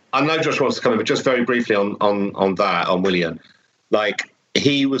I know Josh wants to come in, but just very briefly on Willian. Like,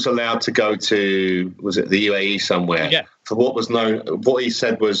 he was allowed to go to, was it the UAE somewhere? Yeah. For what he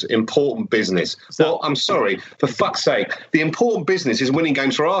said was important business. Well, I'm sorry, for fuck's sake, the important business is winning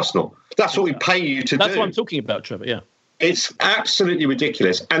games for Arsenal. That's what we pay you to do. That's what I'm talking about, Trevor, yeah. It's absolutely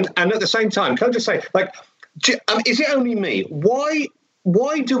ridiculous. And at the same time, can I just say, like, is it only me? Why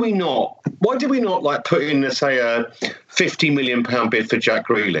do we not like put in, say, a £50 million bid for Jack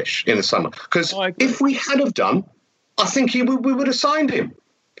Grealish in the summer? Because if we had have done, I think we would have signed him.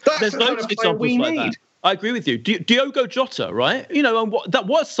 That's the kind of player we need. I agree with you. Diogo Jota, right? You know, and that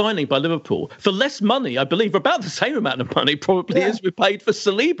was signing by Liverpool for less money, I believe, about the same amount of money probably as we paid for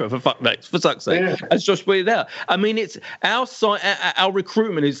Saliba, for fuck's sake, as Josh pointed out. I mean, it's our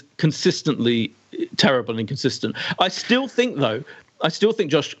recruitment is consistently terrible and inconsistent. I still think,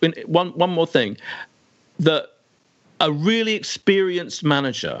 Josh, one more thing, that a really experienced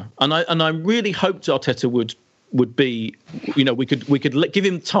manager, and I really hoped Arteta would be, you know, we could give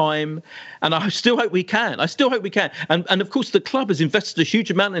him time, and I still hope we can. And of course, the club has invested a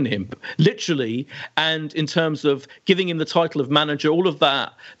huge amount in him, literally, and in terms of giving him the title of manager, all of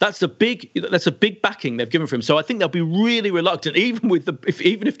that. That's a big backing they've given for him. So I think they'll be really reluctant, even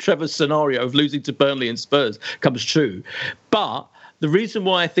if Trevor's scenario of losing to Burnley and Spurs comes true. But the reason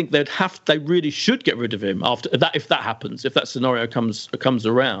why I think they really should get rid of him after that, if that happens, if that scenario comes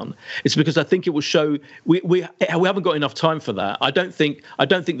around, it's because I think it will show we haven't got enough time for that. I don't think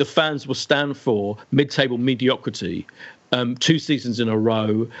the fans will stand for mid-table mediocrity. 2 seasons in a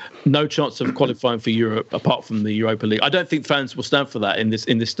row, no chance of qualifying for Europe apart from the Europa League. I don't think fans will stand for that in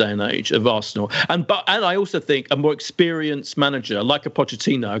this day and age of Arsenal. And I also think a more experienced manager like a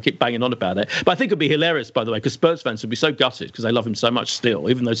Pochettino, I keep banging on about it, but I think it'd be hilarious, by the way, because Spurs fans would be so gutted because they love him so much still,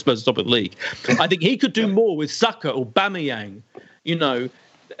 even though Spurs are top of the league. I think he could do more with Saka or Aubameyang, you know,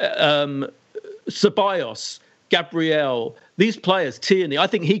 Ceballos, Gabriel, these players, Tierney. I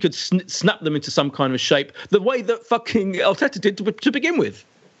think he could snap them into some kind of shape the way that fucking Arteta did to begin with.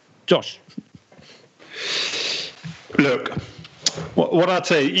 Josh. Look, what I'd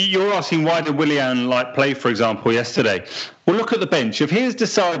say, you're asking why did Willian play, for example, yesterday? Well, look at the bench. If he has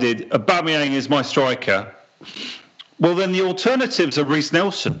decided Aubameyang is my striker, well, then the alternatives are Reiss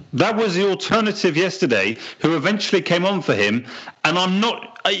Nelson. That was the alternative yesterday, who eventually came on for him. And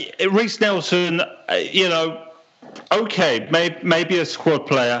Reiss Nelson, you know, okay, maybe a squad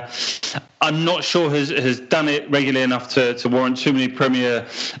player. I'm not sure has done it regularly enough to warrant too many Premier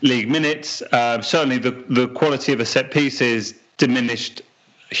League minutes. Certainly the quality of the set pieces diminished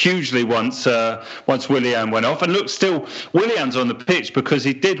hugely once Willian went off. And look, still, Willian's on the pitch because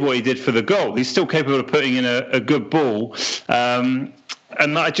he did what he did for the goal. He's still capable of putting in a good ball.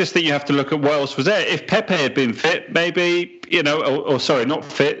 And I just think you have to look at what else was there. If Pepe had been fit, maybe, you know, or sorry, not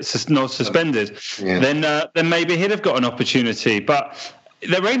fit, not suspended, then maybe he'd have got an opportunity. But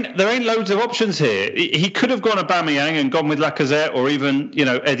there ain't loads of options here. He could have gone Aubameyang and gone with Lacazette or even, you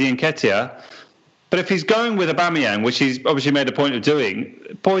know, Eddie Nketiah. But if he's going with Aubameyang, which he's obviously made a point of doing,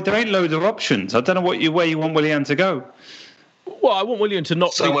 boy, there ain't loads of options. I don't know where you want Willian to go. Well, I want Willian to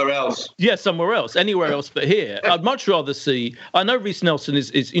not somewhere else. Yeah, somewhere else, anywhere else but here. I'd much rather see. I know Reiss Nelson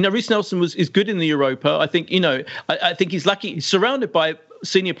is Reiss Nelson is good in the Europa. I think, you know, I think he's lucky. He's surrounded by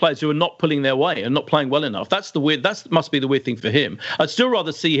senior players who are not pulling their weight and not playing well enough. That must be the weird thing for him. I'd still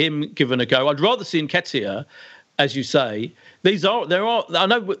rather see him given a go. I'd rather see Nketiah, as you say. There are I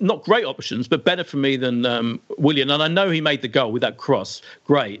know not great options, but better for me than Willian. And I know he made the goal with that cross,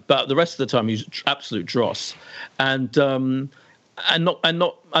 great. But the rest of the time he's absolute dross, and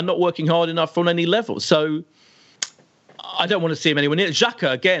not working hard enough on any level. So I don't want to see him anywhere near.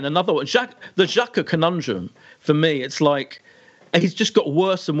 Xhaka again, another one. The Xhaka conundrum for me. It's like And he's just got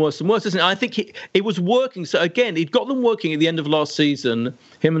worse and worse and worse, isn't it? I think it was working. So again, he'd got them working at the end of last season,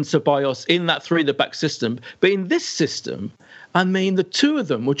 him and Ceballos, in that 3 at the back system. But in this system, I mean, the two of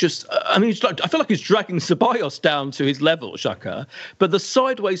them were just, I feel like he's dragging Ceballos down to his level, Xhaka. But the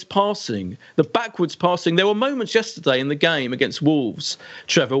sideways passing, the backwards passing, there were moments yesterday in the game against Wolves,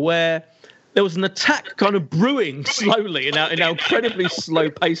 Trevor, where there was an attack kind of brewing slowly in our incredibly slow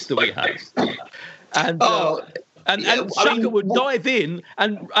pace that we had. And Xhaka would dive in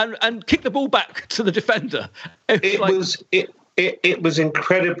and kick the ball back to the defender. It was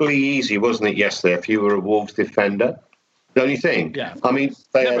incredibly easy, wasn't it, yesterday, if you were a Wolves defender? Don't you think? Yeah. I mean,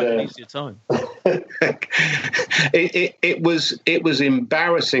 they never had an easier time. It was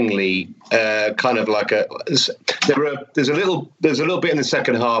embarrassingly kind of like there's a little bit in the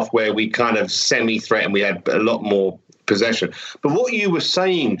second half where we kind of semi-threatened. We had a lot more possession. But what you were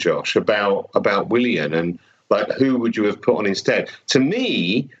saying, Josh, about Willian and like who would you have put on instead? To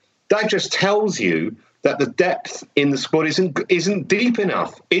me, that just tells you that the depth in the squad isn't deep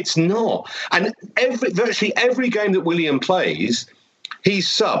enough. It's not. And virtually every game that Willian plays, he's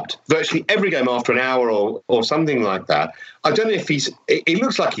subbed. Virtually every game after an hour or something like that. I don't know if it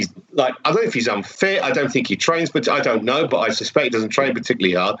looks like I don't know if he's unfit. I don't think he trains, but I don't know. But I suspect he doesn't train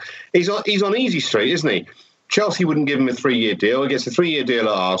particularly hard. He's on easy street, isn't he? Chelsea wouldn't give him a 3-year deal. He gets a 3-year deal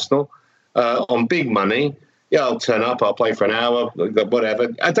at Arsenal on big money. Yeah, I'll turn up, I'll play for an hour, whatever.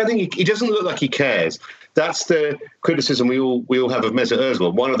 I don't think he doesn't look like he cares. That's the criticism we all have of Mesut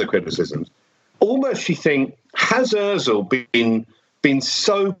Ozil, one of the criticisms. Almost you think, has Ozil been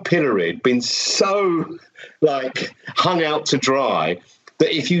so pilloried, been so like hung out to dry,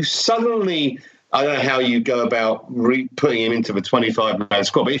 that if you suddenly, I don't know how you go about putting him into the 25-man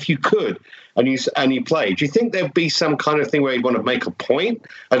squad, but if you could and you play, do you think there'd be some kind of thing where he'd want to make a point,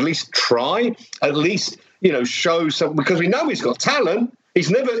 at least try, at least, show some, because we know he's got talent.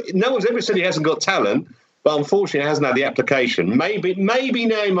 No one's ever said he hasn't got talent, but unfortunately hasn't had the application. Maybe now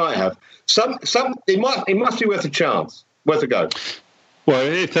he might have. It must be worth a chance, worth a go. Well,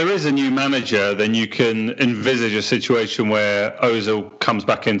 if there is a new manager, then you can envisage a situation where Ozil comes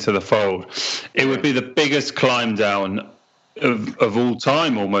back into the fold. It would be the biggest climb down of all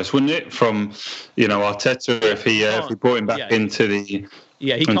time, almost, wouldn't it? From Arteta, if he brought him back into the.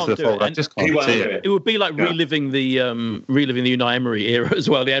 Yeah, he can't do it. I just can't see it. It would be like reliving the Unai Emery era as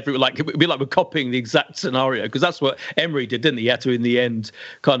well. It would be like we're copying the exact scenario, because that's what Emery did, didn't he? He had to, in the end,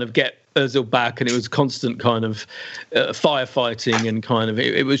 kind of get Ozil back, and it was constant kind of firefighting, and kind of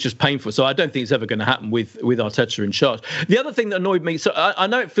it was just painful. So I don't think it's ever going to happen with Arteta in charge. The other thing that annoyed me, so I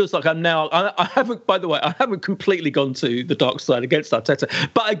know it feels like I haven't completely gone to the dark side against Arteta,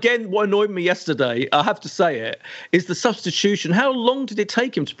 but again, what annoyed me yesterday, I have to say it, is the substitution. How long did it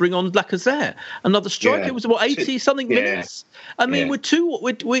take him to bring on Lacazette, another striker? It was 80 something minutes. I mean, we're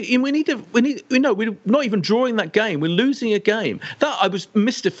not even drawing that game. We're losing a game. That I was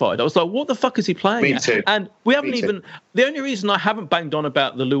mystified. I was like, what the fuck is he playing at? Too. And we haven't even. The only reason I haven't banged on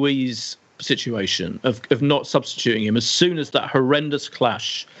about the Luiz situation of not substituting him as soon as that horrendous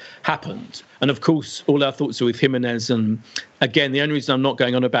clash happened, and of course all our thoughts are with Jimenez, and again the only reason I'm not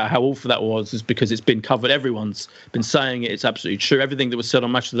going on about how awful that was is because it's been covered. Everyone's been saying it. It's absolutely true. Everything that was said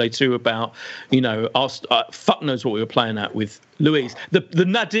on Match of the Day 2 about fuck knows what we were playing at with Luiz. The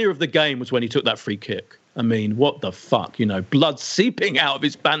nadir of the game was when he took that free kick. I mean, what the fuck? Blood seeping out of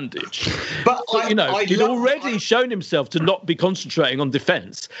his bandage. But he'd already shown himself to not be concentrating on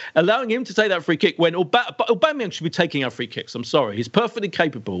defence. Allowing him to take that free kick when Aubameyang should be taking our free kicks. I'm sorry. He's perfectly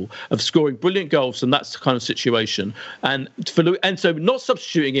capable of scoring brilliant goals, and that's the kind of situation. And so not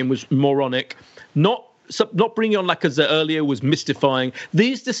substituting him was moronic. Not bringing on Lacazette earlier was mystifying.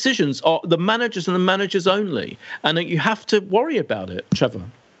 These decisions are the managers and the managers only. And you have to worry about it, Trevor.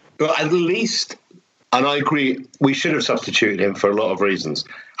 But at least... And I agree, we should have substituted him for a lot of reasons.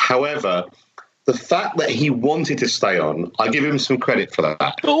 However, the fact that he wanted to stay on, I give him some credit for that.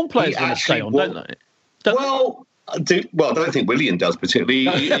 But all players want to stay on, don't they? I don't think Willian does particularly.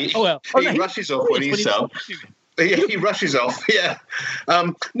 He rushes off when he's sub. He rushes off. Yeah.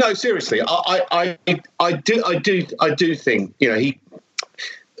 No, seriously, I do think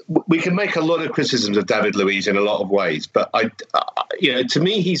we can make a lot of criticisms of David Luiz in a lot of ways, but to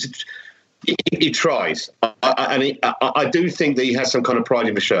me he tries, and I do think that he has some kind of pride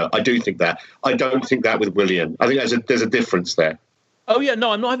in the shirt. I do think that. I don't think that with Willian. I think there's a difference there. Oh, yeah,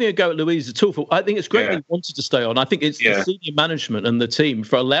 no, I'm not having a go at Luiz at all. I think it's great that he wanted to stay on. I think it's the senior management and the team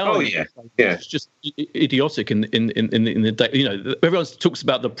for allowing him. It's just idiotic in the day. You know, everyone talks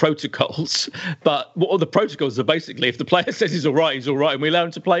about the protocols, but what the protocols are basically, if the player says he's all right, and we allow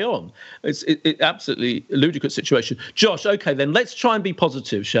him to play on. It's absolutely ludicrous situation. Josh, okay, then let's try and be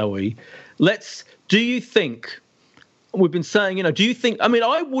positive, shall we? Do you think, we've been saying, you know, do you think, I mean,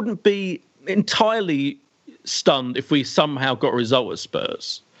 I wouldn't be entirely stunned if we somehow got a result at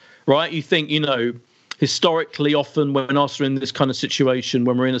Spurs, right? You think, you know, historically often when us are in this kind of situation,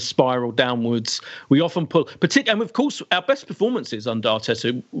 when we're in a spiral downwards, we often pull, and of course our best performances under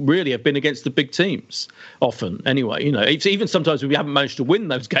Arteta really have been against the big teams often anyway, you know, even sometimes we haven't managed to win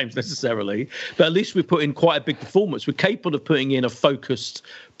those games necessarily, but at least we put in quite a big performance. We're capable of putting in a focused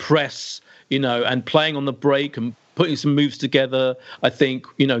press, you know, and playing on the break and putting some moves together, I think,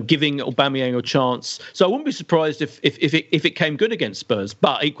 you know, giving Aubameyang a chance. So I wouldn't be surprised if it came good against Spurs,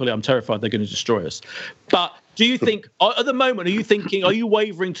 but equally I'm terrified they're going to destroy us. But do you think, at the moment, are you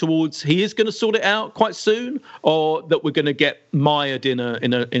wavering towards he is going to sort it out quite soon, or that we're going to get mired in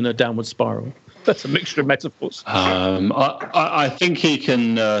a downward spiral? That's a mixture of metaphors. I think he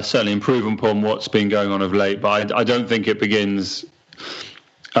can certainly improve upon what's been going on of late, but I don't think it begins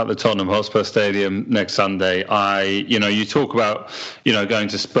at the Tottenham Hotspur Stadium next Sunday. You talk about, you know, going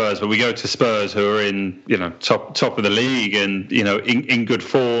to Spurs, but we go to Spurs who are in, you know, top of the league and, you know, in good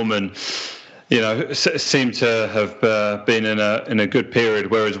form and, you know, seem to have been in a good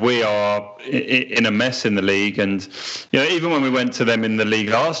period, whereas we are in a mess in the league. And, you know, even when we went to them in the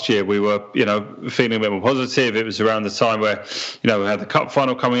league last year, we were, you know, feeling a bit more positive. It was around the time where, you know, we had the cup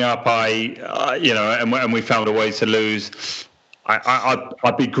final coming up. And we found a way to lose.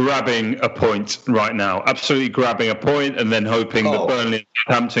 I'd be grabbing a point right now, absolutely grabbing a point, and then hoping the Burnley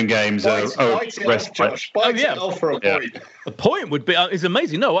and Hampton games are respite. For a point. A point would be is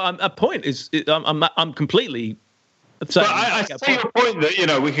amazing. No, a point is I'm completely. But I see your point that, you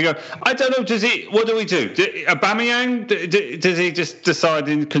know, we could go. I don't know. What do we do? Aubameyang, does he just decide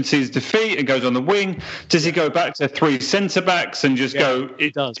and concedes defeat and goes on the wing? Does he go back to 3 centre backs and just go?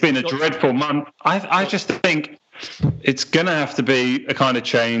 It's been a dreadful month. I just think it's going to have to be a kind of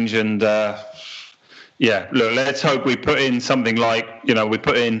change. And look, let's hope we put in something like, you know,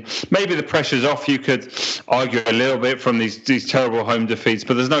 maybe the pressure's off. You could argue a little bit from these terrible home defeats,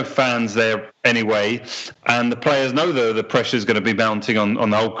 but there's no fans there anyway. And the players know the pressure's going to be mounting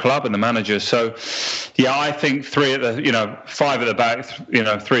on the whole club and the manager. So, yeah, I think 5 at the back, you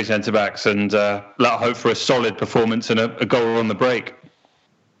know, 3 centre backs, and hope for a solid performance and a goal on the break.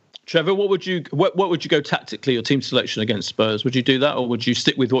 Trevor, what would you go tactically, your team selection against Spurs? Would you do that, or would you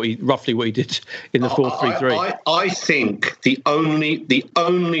stick with roughly what he did in the 4-3-3? I think the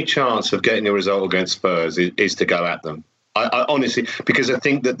only chance of getting a result against Spurs is to go at them. I honestly, because I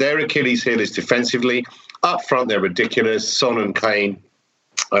think that their Achilles heel is defensively. Up front, they're ridiculous. Son and Kane,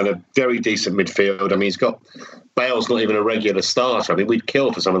 and a very decent midfield. I mean, Bale's not even a regular starter. I mean, we'd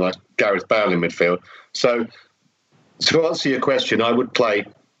kill for someone like Gareth Bale in midfield. So, to answer your question,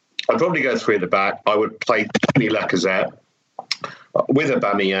 I'd probably go 3 at the back. I would play Tony Lacazette with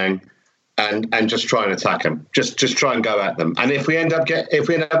Aubameyang and just try and attack them. Just try and go at them. And if we end up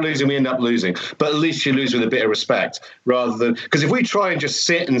losing, we end up losing. But at least you lose with a bit of respect, rather than, because if we try and just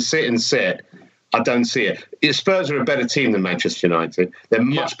sit, I don't see it. Spurs are a better team than Manchester United. They're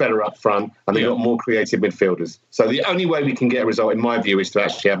much better up front, and they've got more creative midfielders. So the only way we can get a result, in my view, is to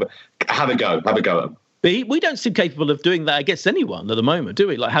actually have a go at them. But we don't seem capable of doing that against anyone at the moment, do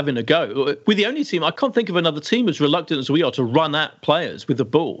we? Like having a go. We're the only team, I can't think of another team as reluctant as we are to run at players with the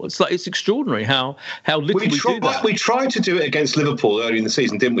ball. It's extraordinary how little we do that. We tried to do it against Liverpool early in the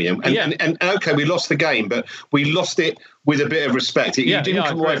season, didn't we? And okay, we lost the game, but we lost it with a bit of respect. You didn't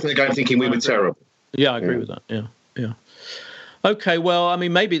come away from the game thinking we were terrible. Yeah, I agree with that. Yeah. Okay, well, I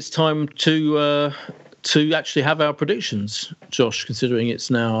mean, maybe it's time to actually have our predictions, Josh, considering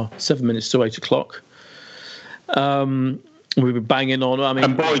it's now 7 minutes to 8 o'clock. We've been banging on. I mean,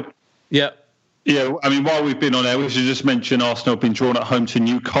 and Boyd, yeah. I mean, while we've been on air, we should just mention Arsenal have been drawn at home to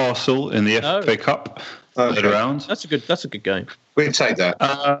Newcastle in the FA Cup round. That's a good game. We'd take that.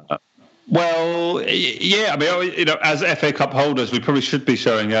 Well, yeah. I mean, you know, as FA Cup holders, we probably should be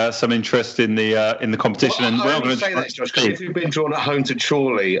showing some interest in the competition. Well, and we're not going to say that, Josh, because if we'd been drawn at home to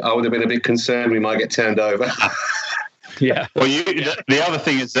Chorley, I would have been a bit concerned we might get turned over. Yeah. Well, the other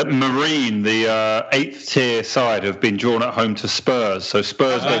thing is that Marine, the 8th tier side, have been drawn at home to Spurs. So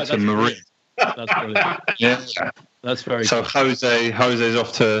Spurs go to Marine. That's brilliant. Yeah. That's very so good. Jose's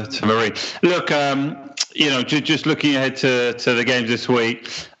off to Marine. Look, you know, just looking ahead to the games this week,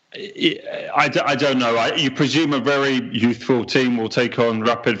 I don't know. You presume a very youthful team will take on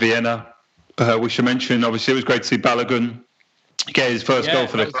Rapid Vienna. We should mention, obviously, it was great to see Balogun get his first goal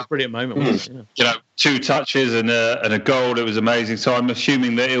for the club. That was a brilliant moment, wasn't it? 2 touches and a goal. It was amazing. So I'm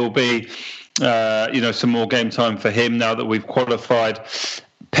assuming that it will be, some more game time for him now that we've qualified.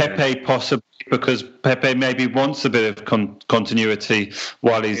 Pepe possibly, because Pepe maybe wants a bit of continuity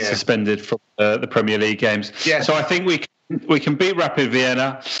while he's suspended from the Premier League games. Yeah. So I think we can beat Rapid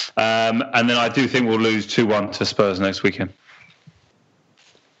Vienna, and then I do think we'll lose 2-1 to Spurs next weekend.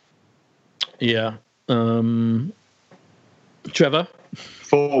 Yeah. Trevor?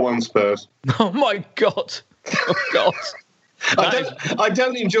 4-1 Spurs. Oh, my God. Oh, God. I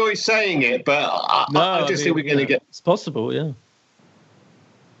don't enjoy saying it, but I just think we're going to get... It's possible, yeah.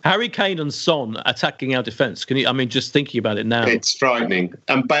 Harry Kane and Son attacking our defence. Just thinking about it now. It's frightening.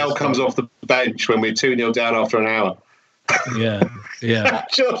 And Bale comes off the bench when we're 2-0 down after an hour. Yeah. And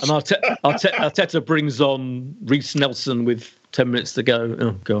Arteta brings on Reece Nelson with 10 minutes to go.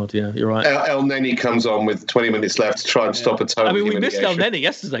 Oh, God, yeah, you're right. El Neni comes on with 20 minutes left to try and stop a total. We missed El Neni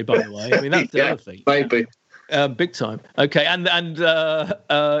yesterday, by the way. That's the other thing. Maybe. Big time. Okay, and in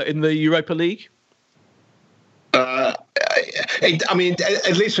the Europa League? At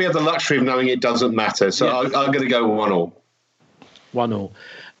least we have the luxury of knowing it doesn't matter. So I'm going to go 1-1. 1-1.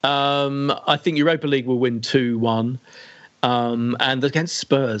 I think Europa League will win 2-1. And against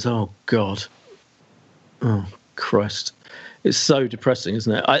Spurs, oh God, oh Christ, it's so depressing,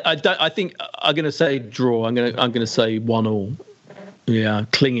 isn't it? I think I'm going to say draw. I'm going to say 1-1. Yeah, I'm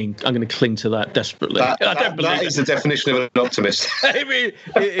going to cling to that desperately. That is the definition of an optimist. It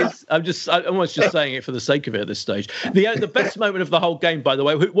is. I'm almost just saying it for the sake of it at this stage. The best moment of the whole game, by the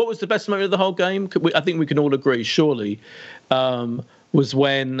way, what was the best moment of the whole game? I think we can all agree, surely, was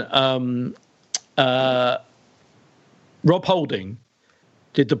when Rob Holding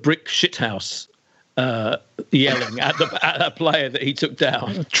did the brick shithouse yelling at that player that he took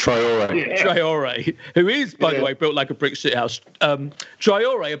down. Traore, who is, by the way, built like a brick shithouse.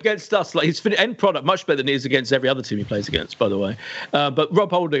 Traore against us, like his end product, much better than he is against every other team he plays against, by the way. But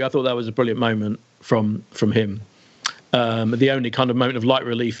Rob Holding, I thought that was a brilliant moment from him. The only kind of moment of light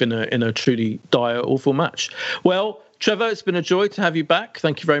relief in a truly dire, awful match. Well, Trevor, it's been a joy to have you back.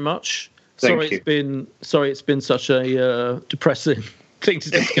 Thank you very much. Sorry it's been such a depressing thing to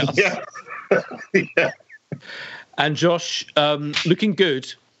discuss. Yeah. And Josh, looking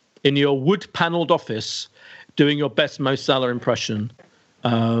good in your wood-panelled office, doing your best Mo Salah impression.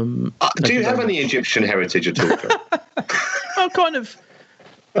 Do you have any Egyptian heritage at all? Oh, kind of.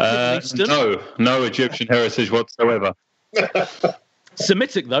 No Egyptian heritage whatsoever.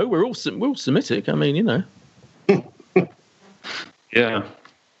 Semitic, though. We're all Semitic. I mean, Yeah.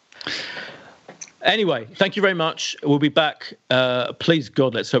 Anyway, thank you very much. We'll be back. Please,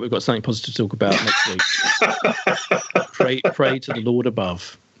 God, let's hope we've got something positive to talk about next week. Pray to the Lord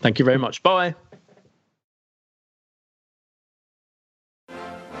above. Thank you very much. Bye.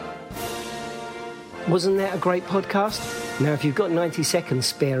 Wasn't that a great podcast? Now, if you've got 90 seconds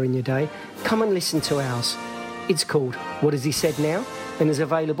spare in your day, come and listen to ours. It's called What Has He Said Now? And is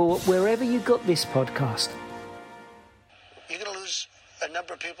available wherever you got this podcast. You're going to lose a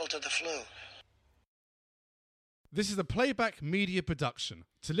number of people to the flu. This is a Playback Media production.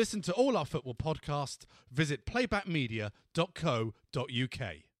 To listen to all our football podcasts, visit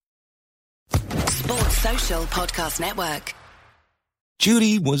playbackmedia.co.uk. Sports Social Podcast Network.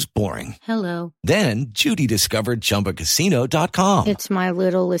 Judy was boring. Hello. Then Judy discovered ChumbaCasino.com. It's my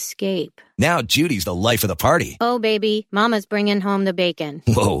little escape. Now Judy's the life of the party. Oh, baby, mama's bringing home the bacon.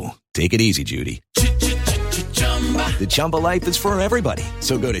 Whoa, take it easy, Judy. The Chumba life is for everybody.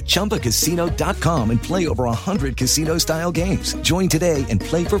 So go to ChumbaCasino.com and play over 100 casino-style games. Join today and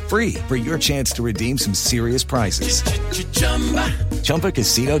play for free for your chance to redeem some serious prizes.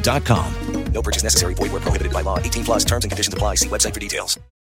 ChumbaCasino.com. No purchase necessary. Void where prohibited by law. 18+ terms and conditions apply. See website for details.